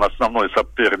 знаете, что он основной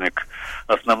соперник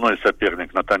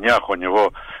Нетаньяху. У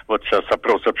него вот сейчас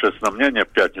опрос общественного мнения в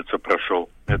пятницу прошел,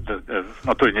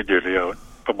 на той неделе, я,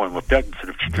 по-моему, в пятницу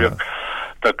или в четверг. Да.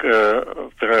 Так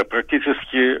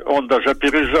практически он даже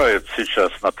опережает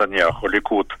сейчас Нетаньяху,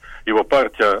 Ликуд. Его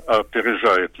партия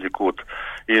опережает Ликуд.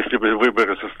 И если бы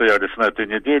выборы состоялись на этой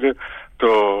неделе,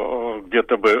 то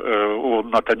где-то бы у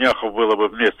Нетаньяху было бы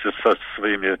вместе со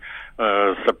своими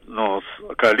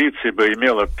коалицией бы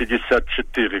имело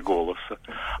 54 голоса.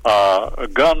 А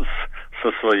Ганс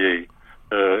со своей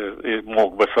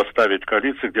мог бы составить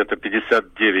коалицию где-то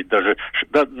 59, даже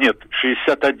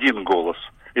 61 голос,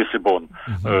 если бы он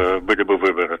были бы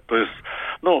выборы. То есть,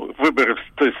 ну, выборы,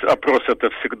 то есть опрос это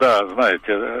всегда,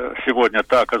 знаете, сегодня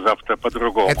так, а завтра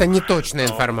по-другому. Это не точная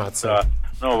информация. Да.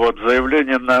 Ну вот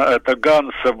заявление на это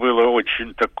Ганса было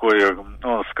очень такое,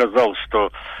 он сказал, что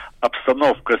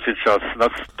обстановка сейчас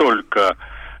настолько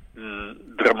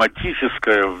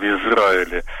драматическая в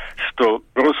Израиле, что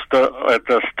просто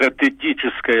это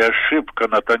стратегическая ошибка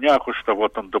Нетаньяху, что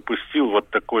вот он допустил вот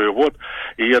такое вот,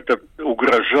 и это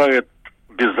угрожает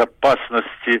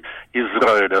безопасности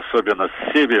Израиля, особенно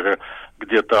с севера,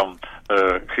 где там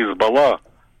Хизбалла,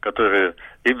 который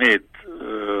имеет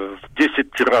в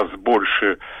 10 раз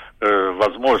больше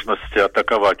возможности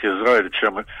атаковать Израиль,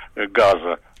 чем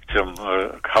Газа, чем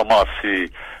Хамас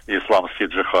и исламский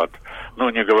джихад. Ну,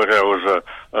 не говоря уже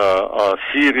о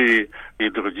Сирии и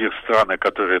других странах,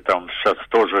 которые там сейчас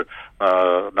тоже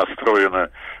настроены,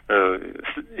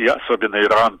 и особенно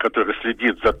Иран, который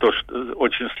следит за то, что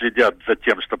очень следят за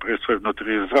тем, что происходит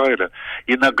внутри Израиля,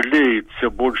 и наглеет все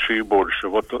больше и больше.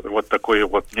 Вот такое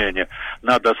вот мнение.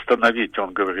 Надо остановить,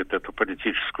 он говорит, эту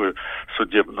политическую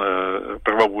судебную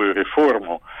правовую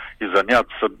реформу и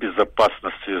заняться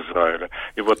безопасностью Израиля.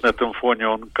 И вот на этом фоне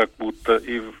он как будто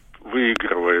и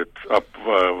выигрывает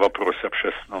в вопросе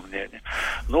общественного мнения.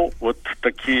 Ну, вот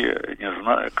такие, не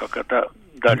знаю, как это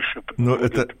дальше. Ну,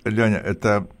 это, Леня,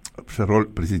 это роль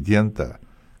президента,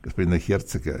 господина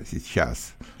Херцога,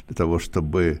 сейчас, для того,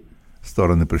 чтобы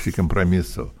стороны пришли к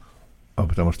компромиссу.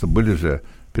 Потому что были же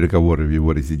переговоры в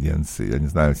его резиденции. Я не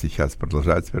знаю, сейчас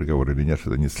продолжаются переговоры или нет,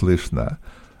 что-то не слышно.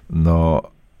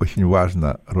 Но очень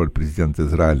важна роль президента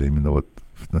Израиля именно вот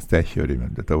в настоящее время,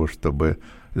 для того, чтобы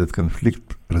этот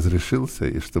конфликт разрешился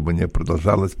и чтобы не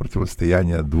продолжалось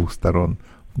противостояние двух сторон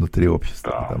внутри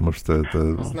общества, да. Потому что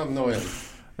это основное.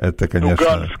 Это, конечно... Ну,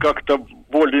 Ганс как-то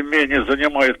более-менее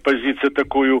занимает позицию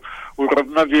такую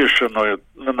уравновешенную,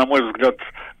 на мой взгляд,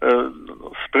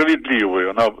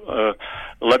 справедливую.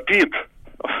 Лапид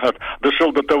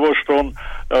дошел до того, что он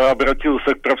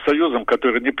обратился к профсоюзам,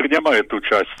 которые не принимают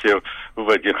участие в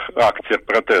этих акциях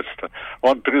протеста.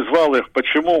 Он призвал их,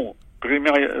 почему?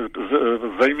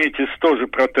 Займитесь тоже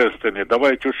протестами,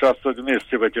 давайте участвовать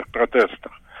вместе в этих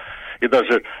протестах. И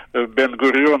даже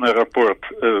Бен-Гурион аэропорт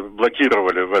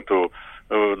блокировали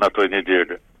на той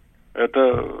неделе.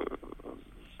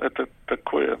 Это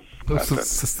такое... Ну,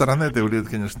 со стороны это выглядит,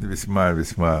 конечно,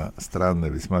 весьма странно,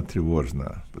 весьма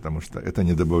тревожно, потому что это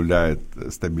не добавляет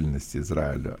стабильности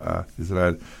Израилю, а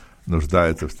Израиль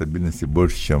нуждается в стабильности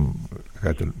больше, чем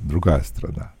какая-то другая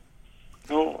страна.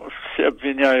 Ну, все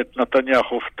обвиняют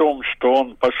Нетаньяху в том, что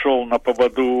он пошел на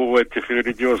поводу у этих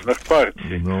религиозных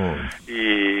партий.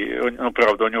 И,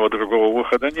 правда, у него другого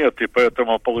выхода нет, и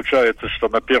поэтому получается, что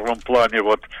на первом плане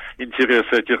вот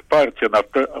интересы этих партий,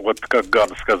 вот как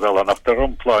Ганс сказал, а на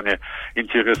втором плане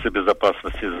интересы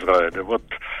безопасности Израиля.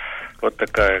 Вот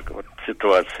такая вот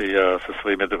ситуация. Я со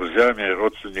своими друзьями и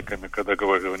родственниками, когда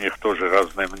говорю, у них тоже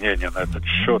разное мнение на этот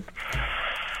счет.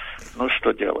 Ну,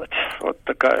 что делать? Вот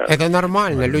такая... Это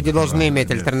нормально, люди должны иметь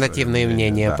альтернативные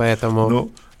мнения, да. Поэтому...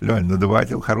 Ну, Лень,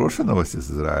 давайте хорошие новости из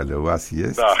Израиля у вас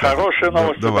есть? Да, хорошие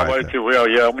новости, давайте вы,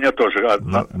 у меня тоже.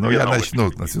 Я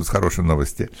начну с хорошей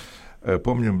новости.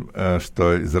 Помним,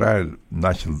 что Израиль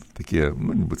начал такие,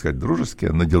 не буду сказать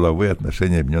дружеские, но деловые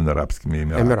отношения с Объединенными Арабскими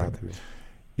Эмиратами.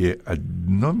 И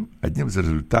одним из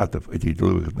результатов этих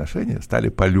деловых отношений стали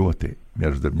полеты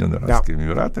между Объединенными Арабскими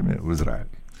Эмиратами в Израиль.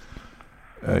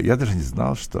 Я даже не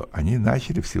знал, что они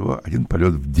начали всего 1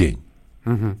 полет в день.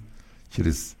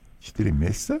 Через 4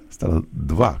 месяца стало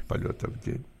 2 полета в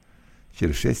день.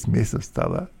 Через 6 месяцев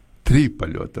стало 3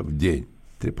 полета в день.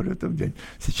 3 полета в день.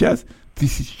 Сейчас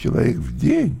 1000 человек в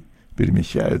день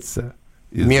перемещаются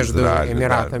между Израиля,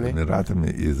 Эмиратами. Да, Эмиратами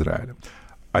и Израилем.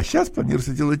 А сейчас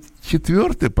планируется делать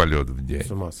 4-й полет в день.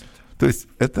 С ума сойти. То есть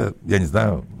это, я не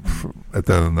знаю,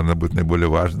 это, наверное, будет наиболее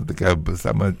важно, такая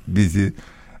самая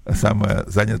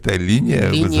занятая линия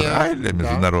в Израиле,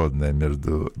 международная,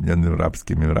 между Объединенными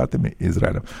Арабскими Эмиратами и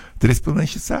Израилем. 3,5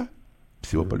 часа.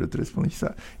 Всего полет 3,5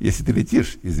 часа. Если ты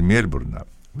летишь из Мельбурна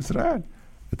в Израиль,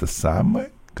 это самый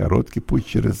короткий путь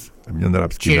через Объединенные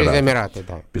Арабские Эмираты. Через Эмираты,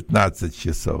 да. 15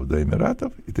 часов до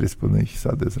Эмиратов и 3,5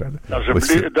 часа до Израиля. Даже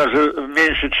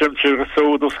меньше, чем через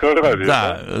Саудовскую Аравию.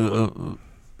 Да,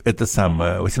 это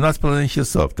самое, 18,5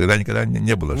 часов. Тогда никогда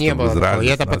не было, не было в Израиле. И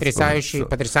это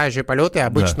потрясающие полеты.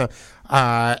 Обычно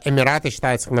Эмираты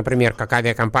считаются, например, как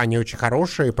авиакомпания очень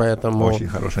хорошие, поэтому... Очень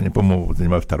хорошие. Они, по-моему,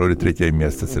 занимают 2-е или 3-е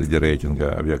место среди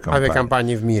рейтинга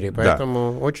авиакомпаний в мире.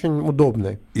 Поэтому очень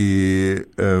удобны. И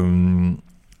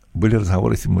были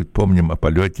разговоры, если мы помним, о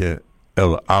полете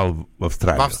Эл-Ал в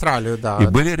Австралию. В Австралию, да. И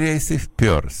были рейсы в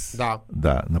Перс. Да.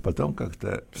 Да, но потом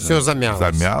как-то... Все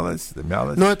замялось.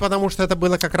 Ну, это потому, что это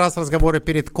было как раз разговоры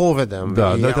перед ковидом.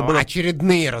 Да, но это были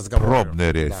очередные разговоры.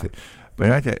 Пробные рейсы. Да.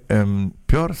 Понимаете,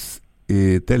 Перс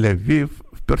и Тель-Авив,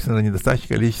 в Персе, наверное,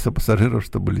 недостаточное количество пассажиров,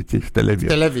 чтобы лететь в Тель-Авив.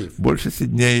 Тель-Авив. Больше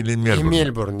Сиднея или Мельбурна. И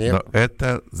Мельбурн, нет. Но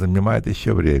это занимает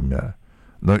еще время.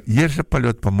 Но есть же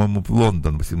полет, по-моему, в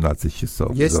Лондон 18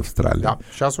 часов из Австралии. Да,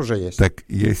 сейчас уже есть. Так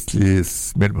если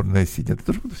с Мельбурна и Сиднея, это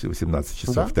тоже будет всего 18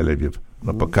 часов в Тель-Авив.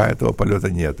 Но пока этого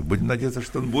полета нет. Будем надеяться,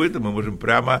 что он будет, и мы можем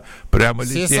прямо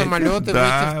лететь. Все самолеты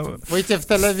выйти в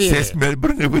Тель-Авиве. Все с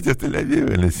Мельбурна выйти в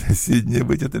Тель-Авиве, или с Сиднея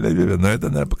выйти в Тель-Авиве. Но это,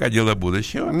 наверное, пока дело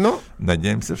будущего.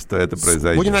 Надеемся, что это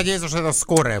произойдет. Будем надеяться, что это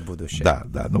скорое будущее.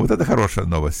 Да. Ну вот это хорошая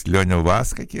новость. Леня, у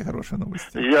вас какие хорошие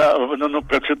новости? Я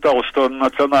прочитал, что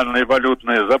национальные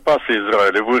валютные запасы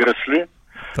Израиля выросли.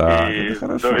 Так, и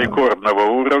до рекордного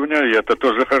уровня, и это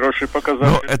тоже хороший показатель.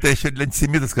 Ну, это еще для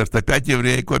антисемитов скажут, опять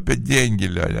евреи копят деньги,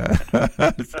 Леня.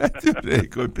 Опять евреи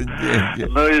копят деньги.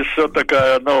 Ну, еще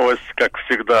такая новость, как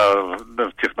всегда,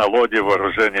 в технологии,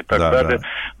 вооружений и так далее.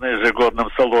 На ежегодном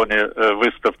салоне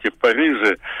выставки в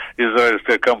Париже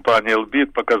израильская компания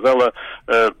Elbit показала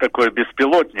такой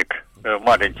беспилотник,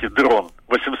 маленький дрон,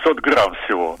 800 грамм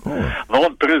всего. Но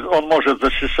он может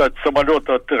защищать самолет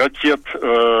от ракет,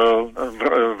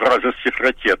 вражеских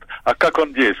ракет. А как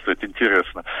он действует,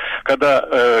 интересно?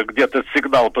 Когда где-то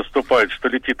сигнал поступает, что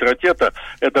летит ракета,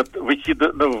 этот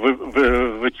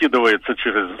выкидывается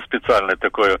через специальное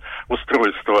такое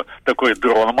устройство, такой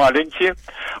дрон маленький,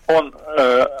 он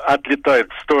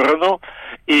отлетает в сторону,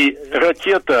 и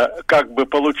ракета как бы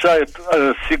получает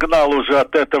сигнал уже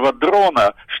от этого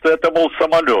дрона, что это, мол,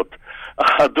 самолет.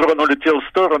 А дрон улетел в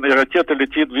сторону, и ракета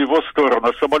летит в его сторону,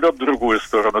 а самолет в другую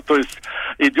сторону. То есть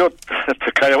идет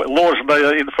такая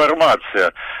ложная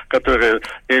информация,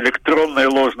 электронная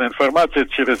ложная информация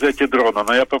через эти дроны.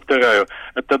 Но я повторяю,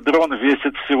 этот дрон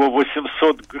весит всего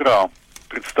 800 грамм.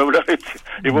 Представляете?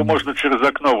 Его можно через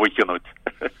окно выкинуть.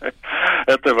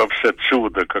 Это вообще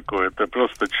чудо какое-то,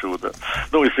 просто чудо.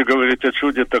 Ну, если говорить о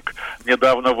чуде, так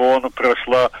недавно в ООН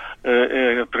прошла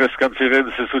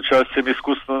пресс-конференция с участием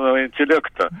искусственного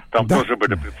интеллекта. Там тоже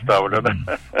были представлены.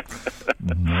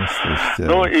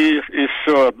 Ну, и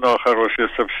еще одно хорошее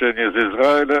сообщение из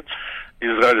Израиля.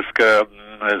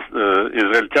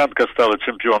 Израильтянка стала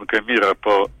чемпионкой мира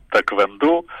по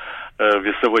тэквондо в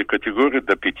весовой категории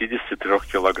до 53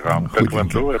 килограмм.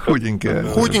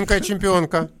 Худенькая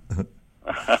чемпионка.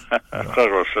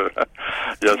 Хорошая.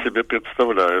 Я себе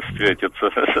представляю, встретиться.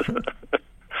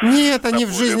 Нет, они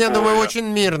в жизни, я думаю,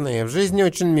 очень мирные. В жизни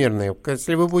очень мирные.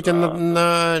 Если вы будете,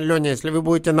 Леня, если вы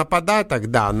будете нападать,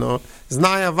 тогда, но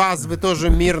зная вас, вы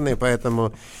тоже мирные,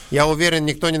 поэтому я уверен,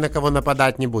 никто ни на кого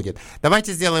нападать не будет.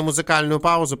 Давайте сделаем музыкальную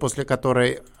паузу, после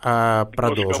которой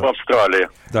продолжим. В Австралии.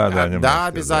 Да,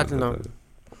 обязательно.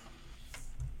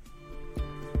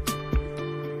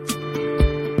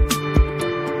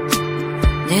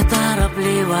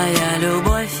 Неторопливая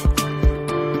любовь,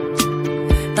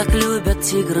 так любят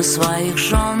тигры своих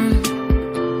жен.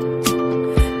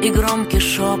 И громкий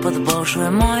шепот, Боже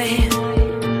мой,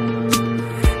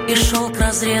 и шелк,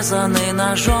 разрезанный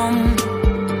ножом.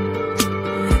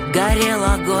 Горел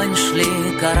огонь, шли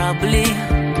корабли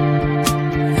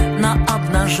на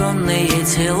обнаженные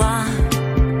тела.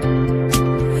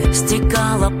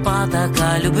 Стекала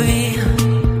потока любви,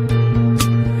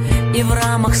 и в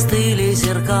рамах стыли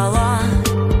зеркала.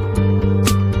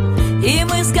 И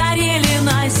мы сгорели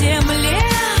на земле.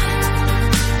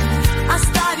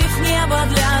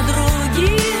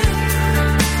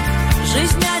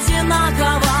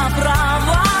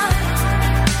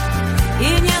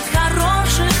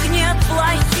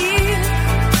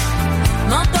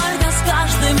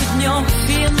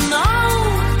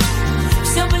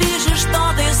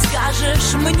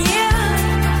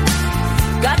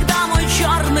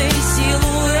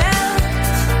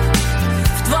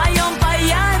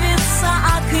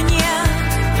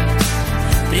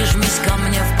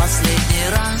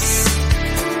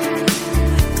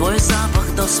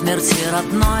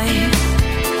 родной.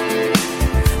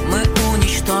 Мы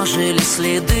уничтожили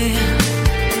следы,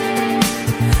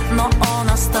 но он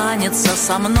останется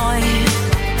со мной.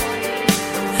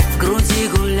 В груди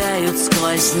гуляют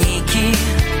сквозняки,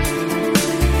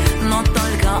 но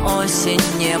только осень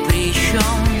не при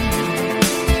чем.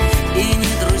 И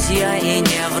не друзья, и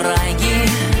не враги,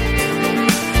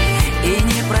 и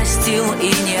не простил, и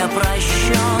не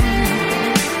прощен.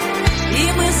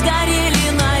 И мы сгорели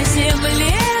на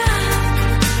земле,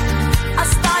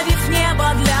 оставив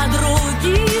небо для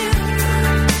других.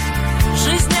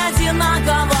 Жизнь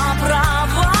одинаково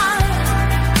права,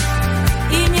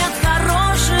 и нет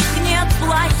хороших, нет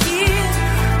плохих.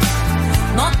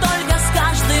 Но только с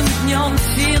каждым днем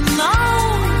финал.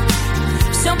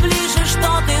 Все ближе,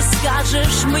 что ты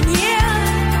скажешь мне,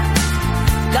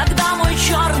 когда мой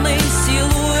черный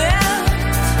силуэт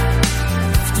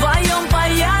в твоем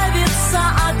появится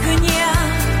огне.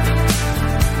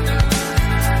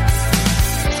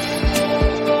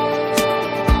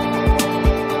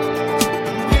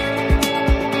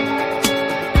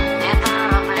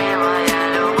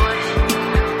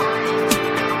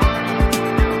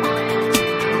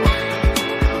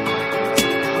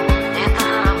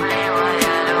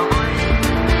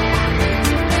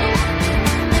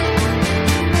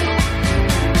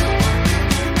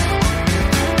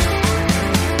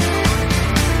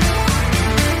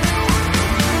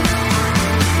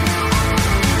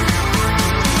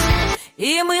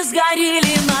 И мы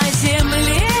сгорели на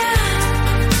земле,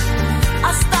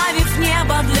 оставив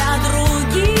небо для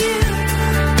других.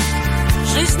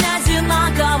 Жизнь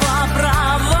одинаково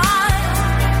права,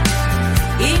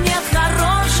 и нет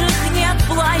хороших, нет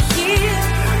плохих.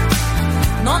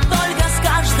 Но только с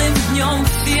каждым днем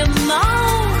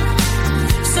финал.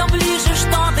 Все ближе,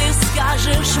 что ты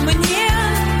скажешь мне,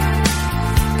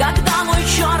 когда мой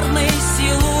черный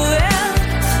силуэт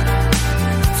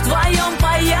в твоем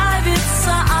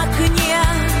появится окне.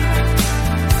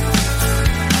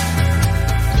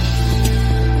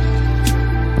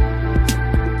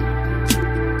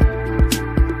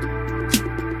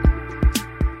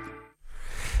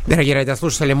 Дорогие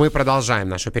радиослушатели, мы продолжаем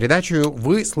нашу передачу.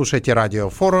 Вы слушаете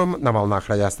радиофорум на волнах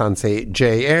радиостанции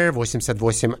J-Air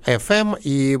 88 FM.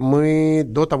 И мы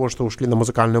до того, что ушли на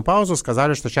музыкальную паузу,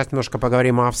 сказали, что сейчас немножко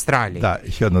поговорим о Австралии. Да,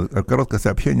 еще одно короткое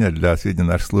сообщение для сведения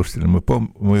наших слушателей.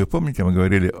 Вы помните, мы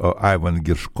говорили о Айван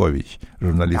Гершкович,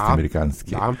 журналист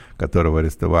американский, которого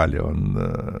арестовали.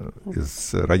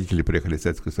 Родители приехали из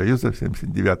Советского Союза в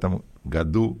 1979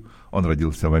 году. Он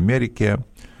родился в Америке.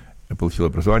 Получил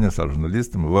образование, стал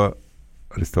журналистом, его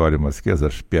арестовали в Москве за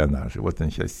шпионаж. И вот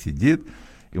он сейчас сидит,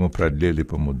 ему продлили,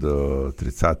 по-моему, до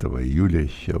 30 июля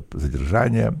еще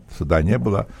задержание, суда не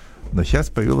было, но сейчас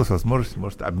появилась возможность,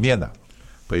 может, обмена.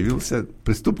 Появился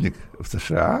преступник в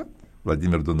США,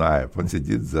 Владимир Дунаев, он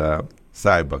сидит за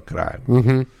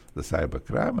cybercrime. За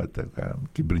cybercrime, это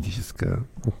кибернетическое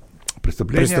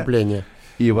преступление.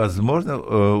 И, возможно,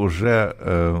 уже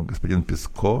господин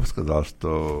Песков сказал,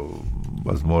 что,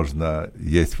 возможно,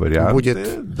 есть варианты. Будет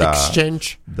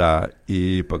exchange. Да,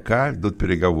 и пока идут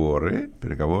переговоры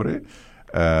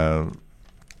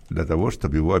для того,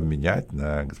 чтобы его обменять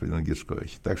на господина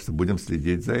Гершковича. Так что будем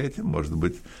следить за этим. Может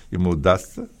быть, ему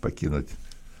удастся покинуть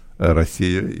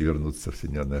Россию и вернуться в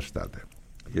Соединенные Штаты.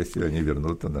 Если они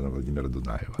вернут, то, наверное, Владимира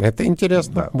Дунаева. Это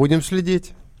интересно. Да. Будем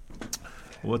следить.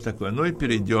 Вот такое. Ну и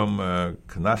перейдем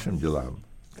к нашим делам,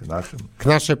 к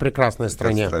нашей прекрасной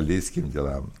стране. К австралийским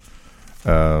делам.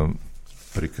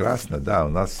 Прекрасно, да, у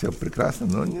нас все прекрасно,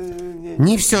 но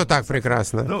не все так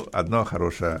прекрасно. Ну, одна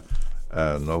хорошая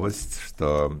новость,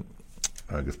 что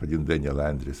господин Дэниел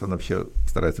Эндрюс, он вообще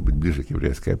старается быть ближе к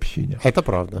еврейской общине. Это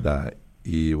правда. Да,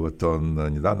 и вот он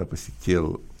недавно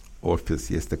посетил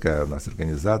офис, есть такая у нас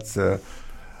организация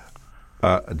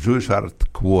Jewish Art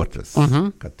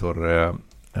Quarters, которая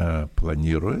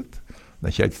планирует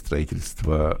начать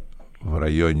строительство в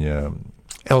районе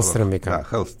Элстромвика,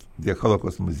 где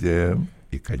Холокост-музей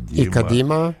и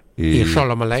Кадима, и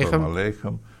Шолом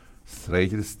Алейхем.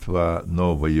 Строительство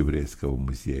нового еврейского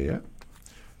музея,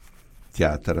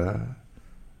 театра,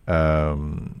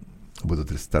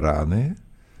 будут рестораны,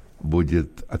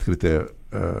 будет открытое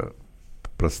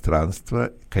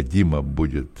пространство, Кадима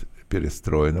будет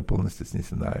перестроена, полностью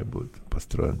снесена, и будет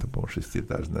построено, по-моему,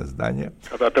 6-этажное здание.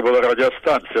 Это была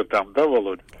радиостанция там, да,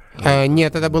 Володь?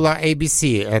 Нет, это была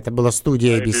ABC, это была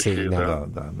студия ABC.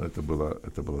 Да, но это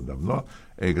было давно.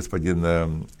 И господин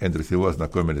Эндрюс его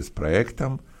ознакомили с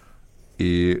проектом,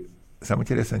 и самое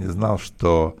интересное, я не знал,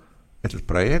 что этот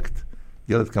проект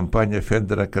делает компания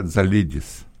Фендера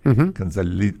Кадзалидис.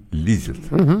 Конзализис.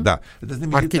 Да, это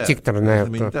архитектурная,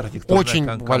 очень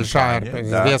компания, большая,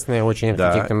 известная очень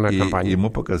архитектурная компания. И ему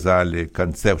показали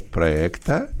концепт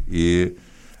проекта, и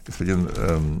господин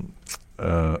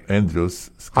Эндрюс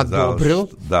сказал, одобрил?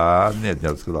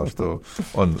 Нет, сказал, что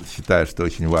он считает, что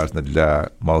очень важно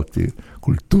для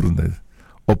мультикультурного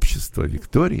общества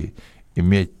Виктории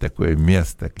иметь такое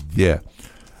место, где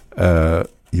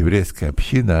еврейская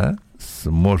община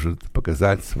сможет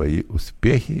показать свои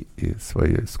успехи и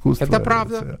свое искусство. Это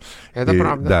правда. Это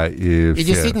правда. Да, и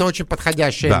действительно очень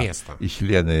подходящее место. И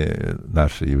члены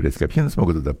нашей еврейской общины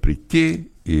смогут туда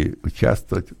прийти и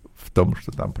участвовать в том,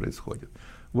 что там происходит.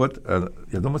 Вот,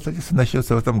 я думаю, строительство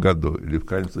начнется в этом году, или в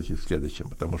крайнем случае в следующем,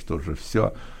 потому что уже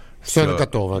все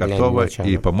готово.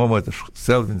 И, по-моему, это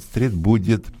Селвин-стрит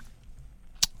будет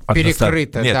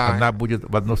перекрыта, Нет, она будет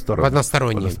в одну сторону. В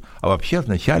односторонней. А вообще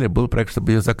вначале был проект,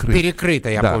 чтобы ее закрыть. Перекрыто,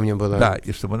 я помню, было. Да,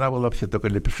 и чтобы она была вообще только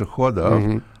для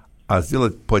пешеходов, а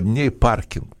сделать под ней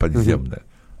паркинг подземный.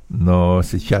 Но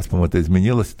сейчас, по-моему, это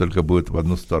изменилось, только будет в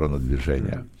одну сторону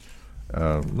движения.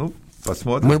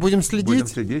 Посмотрим. Мы будем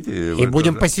следить и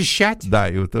будем посещать. Да,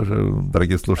 и вы тоже,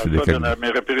 дорогие слушатели. Особенно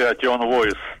мероприятие On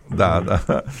Voice.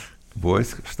 Да.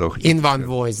 Voice, что хотите? In One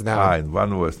Voice, да. In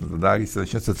One Voice. Да, если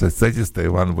начнется строительство,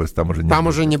 In One Voice там уже не будет. Там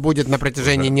уже не будет на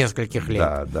протяжении нескольких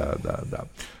лет. Да.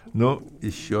 Ну,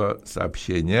 еще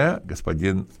сообщение.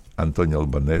 Господин Антонио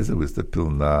Албанезе выступил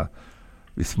на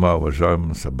весьма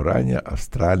уважаемом собрании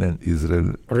Australian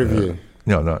Israel Review.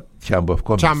 Chamber of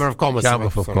Commerce. Chamber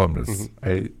of Commerce.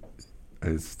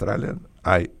 Australian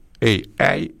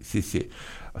AICC.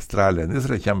 Australian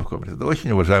Israel Chamber of Commerce. Это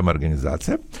очень уважаемая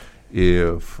организация.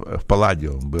 И в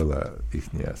Палладиум было их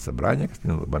собрание,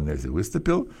 господин Албанезе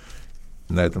выступил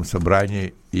на этом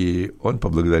собрании, и он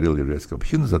поблагодарил еврейскую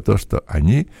общину за то, что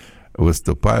они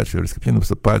еврейская община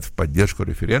выступает в поддержку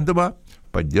референдума,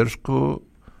 в поддержку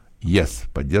 «yes», в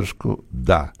поддержку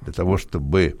 «да», для того,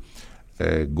 чтобы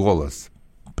голос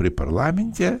при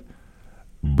парламенте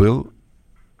был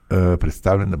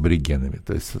представлен аборигенами.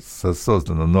 То есть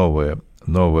создано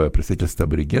новое представительство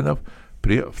аборигенов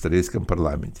при австралийском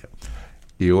парламенте.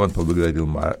 И он поблагодарил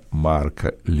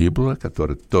Марка Либла,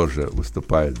 который тоже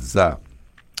выступает за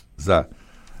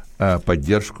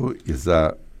поддержку и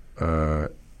за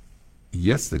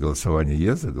 «yes», за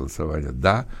голосование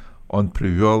 «да». Он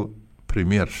привел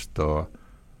пример, что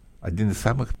один из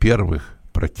самых первых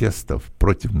протестов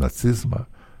против нацизма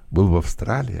был в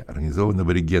Австралии, организован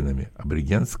аборигенами,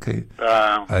 аборигенской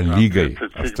лигой,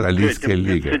 австралийской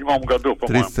лигой. В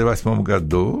 1938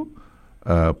 году,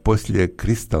 после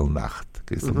Кристалнахт.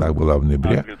 Кристалнахт была в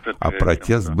ноябре, а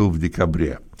протест был в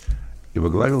декабре. И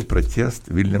возглавил протест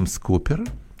Вильямс Купер.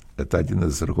 Это один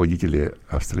из руководителей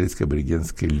Австралийской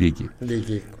аборигенской лиги.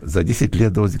 За 10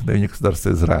 лет до возникновения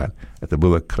государства Израиль. Это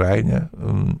было крайне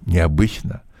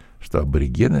необычно, что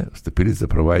аборигены вступили за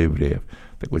права евреев.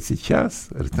 Так вот сейчас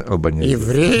Албанезе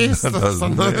евреи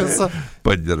становятся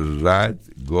поддержать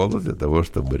голос для того,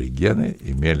 чтобы аборигены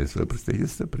имели свое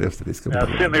представительство при австралийском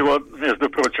парламенте. Сын его, между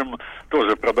прочим,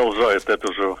 тоже продолжает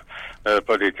эту же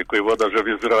политику. Его даже в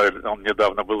Израиле, он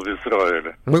недавно был в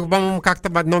Израиле. Мы, по-моему, как-то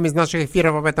в одном из наших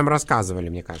эфиров об этом рассказывали,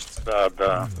 мне кажется.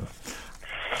 Да.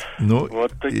 Ну,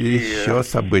 вот еще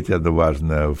событие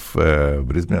важное. В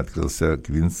Брисбене открылся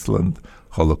Квинсленд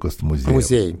Холокост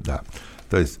музей. Да.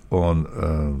 То есть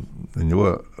на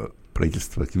него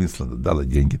правительство Квинсленда дало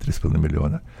деньги, 3,5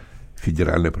 миллиона.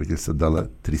 Федеральное правительство дало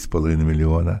 3,5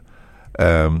 миллиона.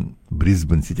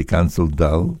 Брисбен Сити Council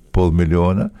дал 500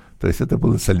 000. То есть это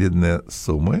были солидные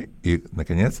суммы. И,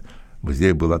 наконец,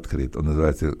 музей был открыт. Он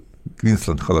называется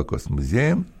Квинсленд Холокост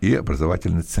музеем и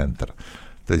образовательный центр.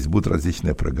 То есть будут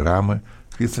различные программы.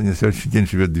 В Квинсленде на сегодняшний день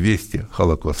живет 200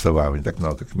 холокостов. Не так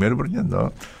много, как в Мельбурне,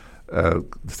 но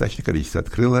достаточное количество.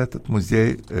 Открыла этот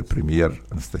музей премьер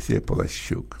Анастасия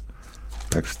Полощук.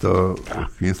 Так что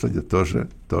в Квинсленде тоже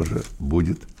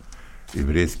будет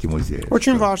еврейский музей.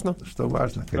 Очень важно. Что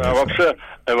важно, конечно. Вообще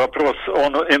вопрос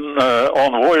on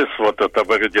voice, вот этот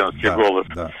аборигенский голос.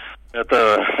 Да.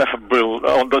 Это был,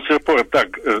 он до сих пор так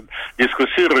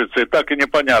дискуссируется, и так и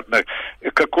непонятно,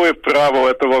 какое право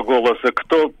этого голоса,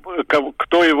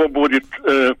 кто его будет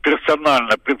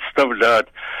персонально представлять.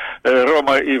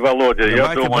 Рома и Володя, давайте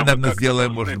я думаю... мы, наверное,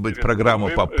 сделаем, может быть, программу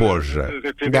попозже.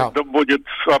 Будет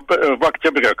в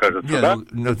октябре, кажется, да?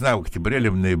 Не знаю, в октябре или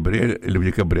в ноябре, или в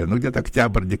декабре. Где-то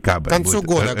октябрь-декабрь. К концу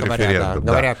года,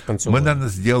 говорят, к концу года. Мы, наверное,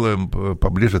 сделаем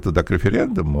поближе туда к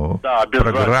референдуму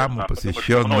программу,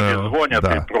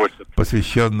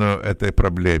 посвященную этой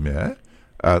проблеме.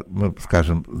 Мы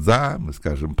скажем «за», мы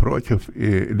скажем «против»,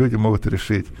 и люди могут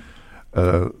решить.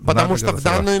 Потому что в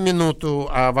данную минуту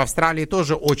в Австралии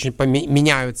тоже очень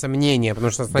меняются мнения,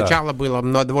 потому что сначала было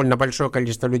довольно большое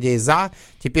количество людей за,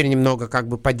 теперь немного как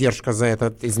бы поддержка за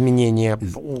это изменение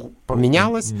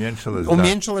поменялась,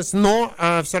 уменьшилась, но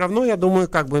все равно, я думаю,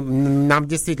 как бы нам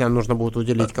действительно нужно будет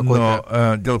уделить какой-то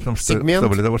Но дело в том, что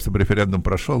для того, чтобы референдум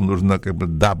прошел, нужно как бы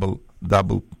дабл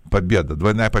победа,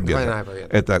 двойная победа.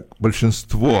 Это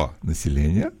большинство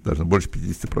населения, даже больше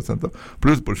 50%,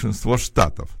 плюс большинство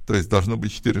штатов. То есть должно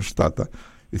быть 4 штата.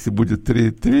 Если будет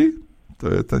 3-3, то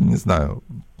это, не знаю,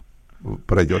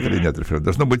 пройдет или нет референдум.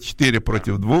 Должно быть 4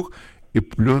 против 2 и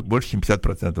плюс больше, чем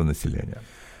 50% населения.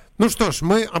 Ну что ж,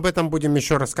 мы об этом будем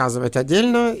еще рассказывать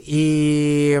отдельно.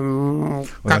 И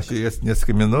у нас есть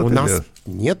несколько минут. У нас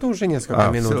нет уже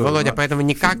несколько минут, все, Володя, поэтому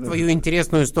никак твою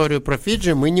интересную историю про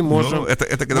Фиджи мы не можем это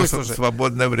когда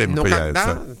свободное время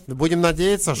появится. Когда будем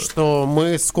надеяться, что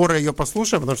мы скоро ее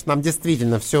послушаем, потому что нам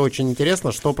действительно все очень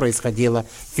интересно, что происходило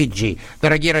в Фиджи.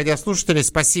 Дорогие радиослушатели,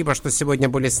 спасибо, что сегодня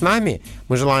были с нами.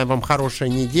 Мы желаем вам хорошей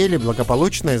недели,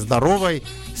 благополучной, здоровой.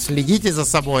 Следите за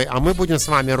собой, а мы будем с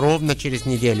вами ровно через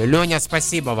неделю. Леня,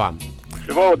 спасибо вам.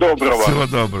 Всего доброго. Всего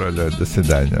доброго, Лёнь. До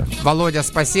свидания. Володя,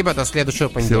 спасибо. До следующего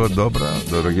понедельника. Всего доброго,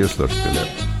 дорогие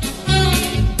слушатели.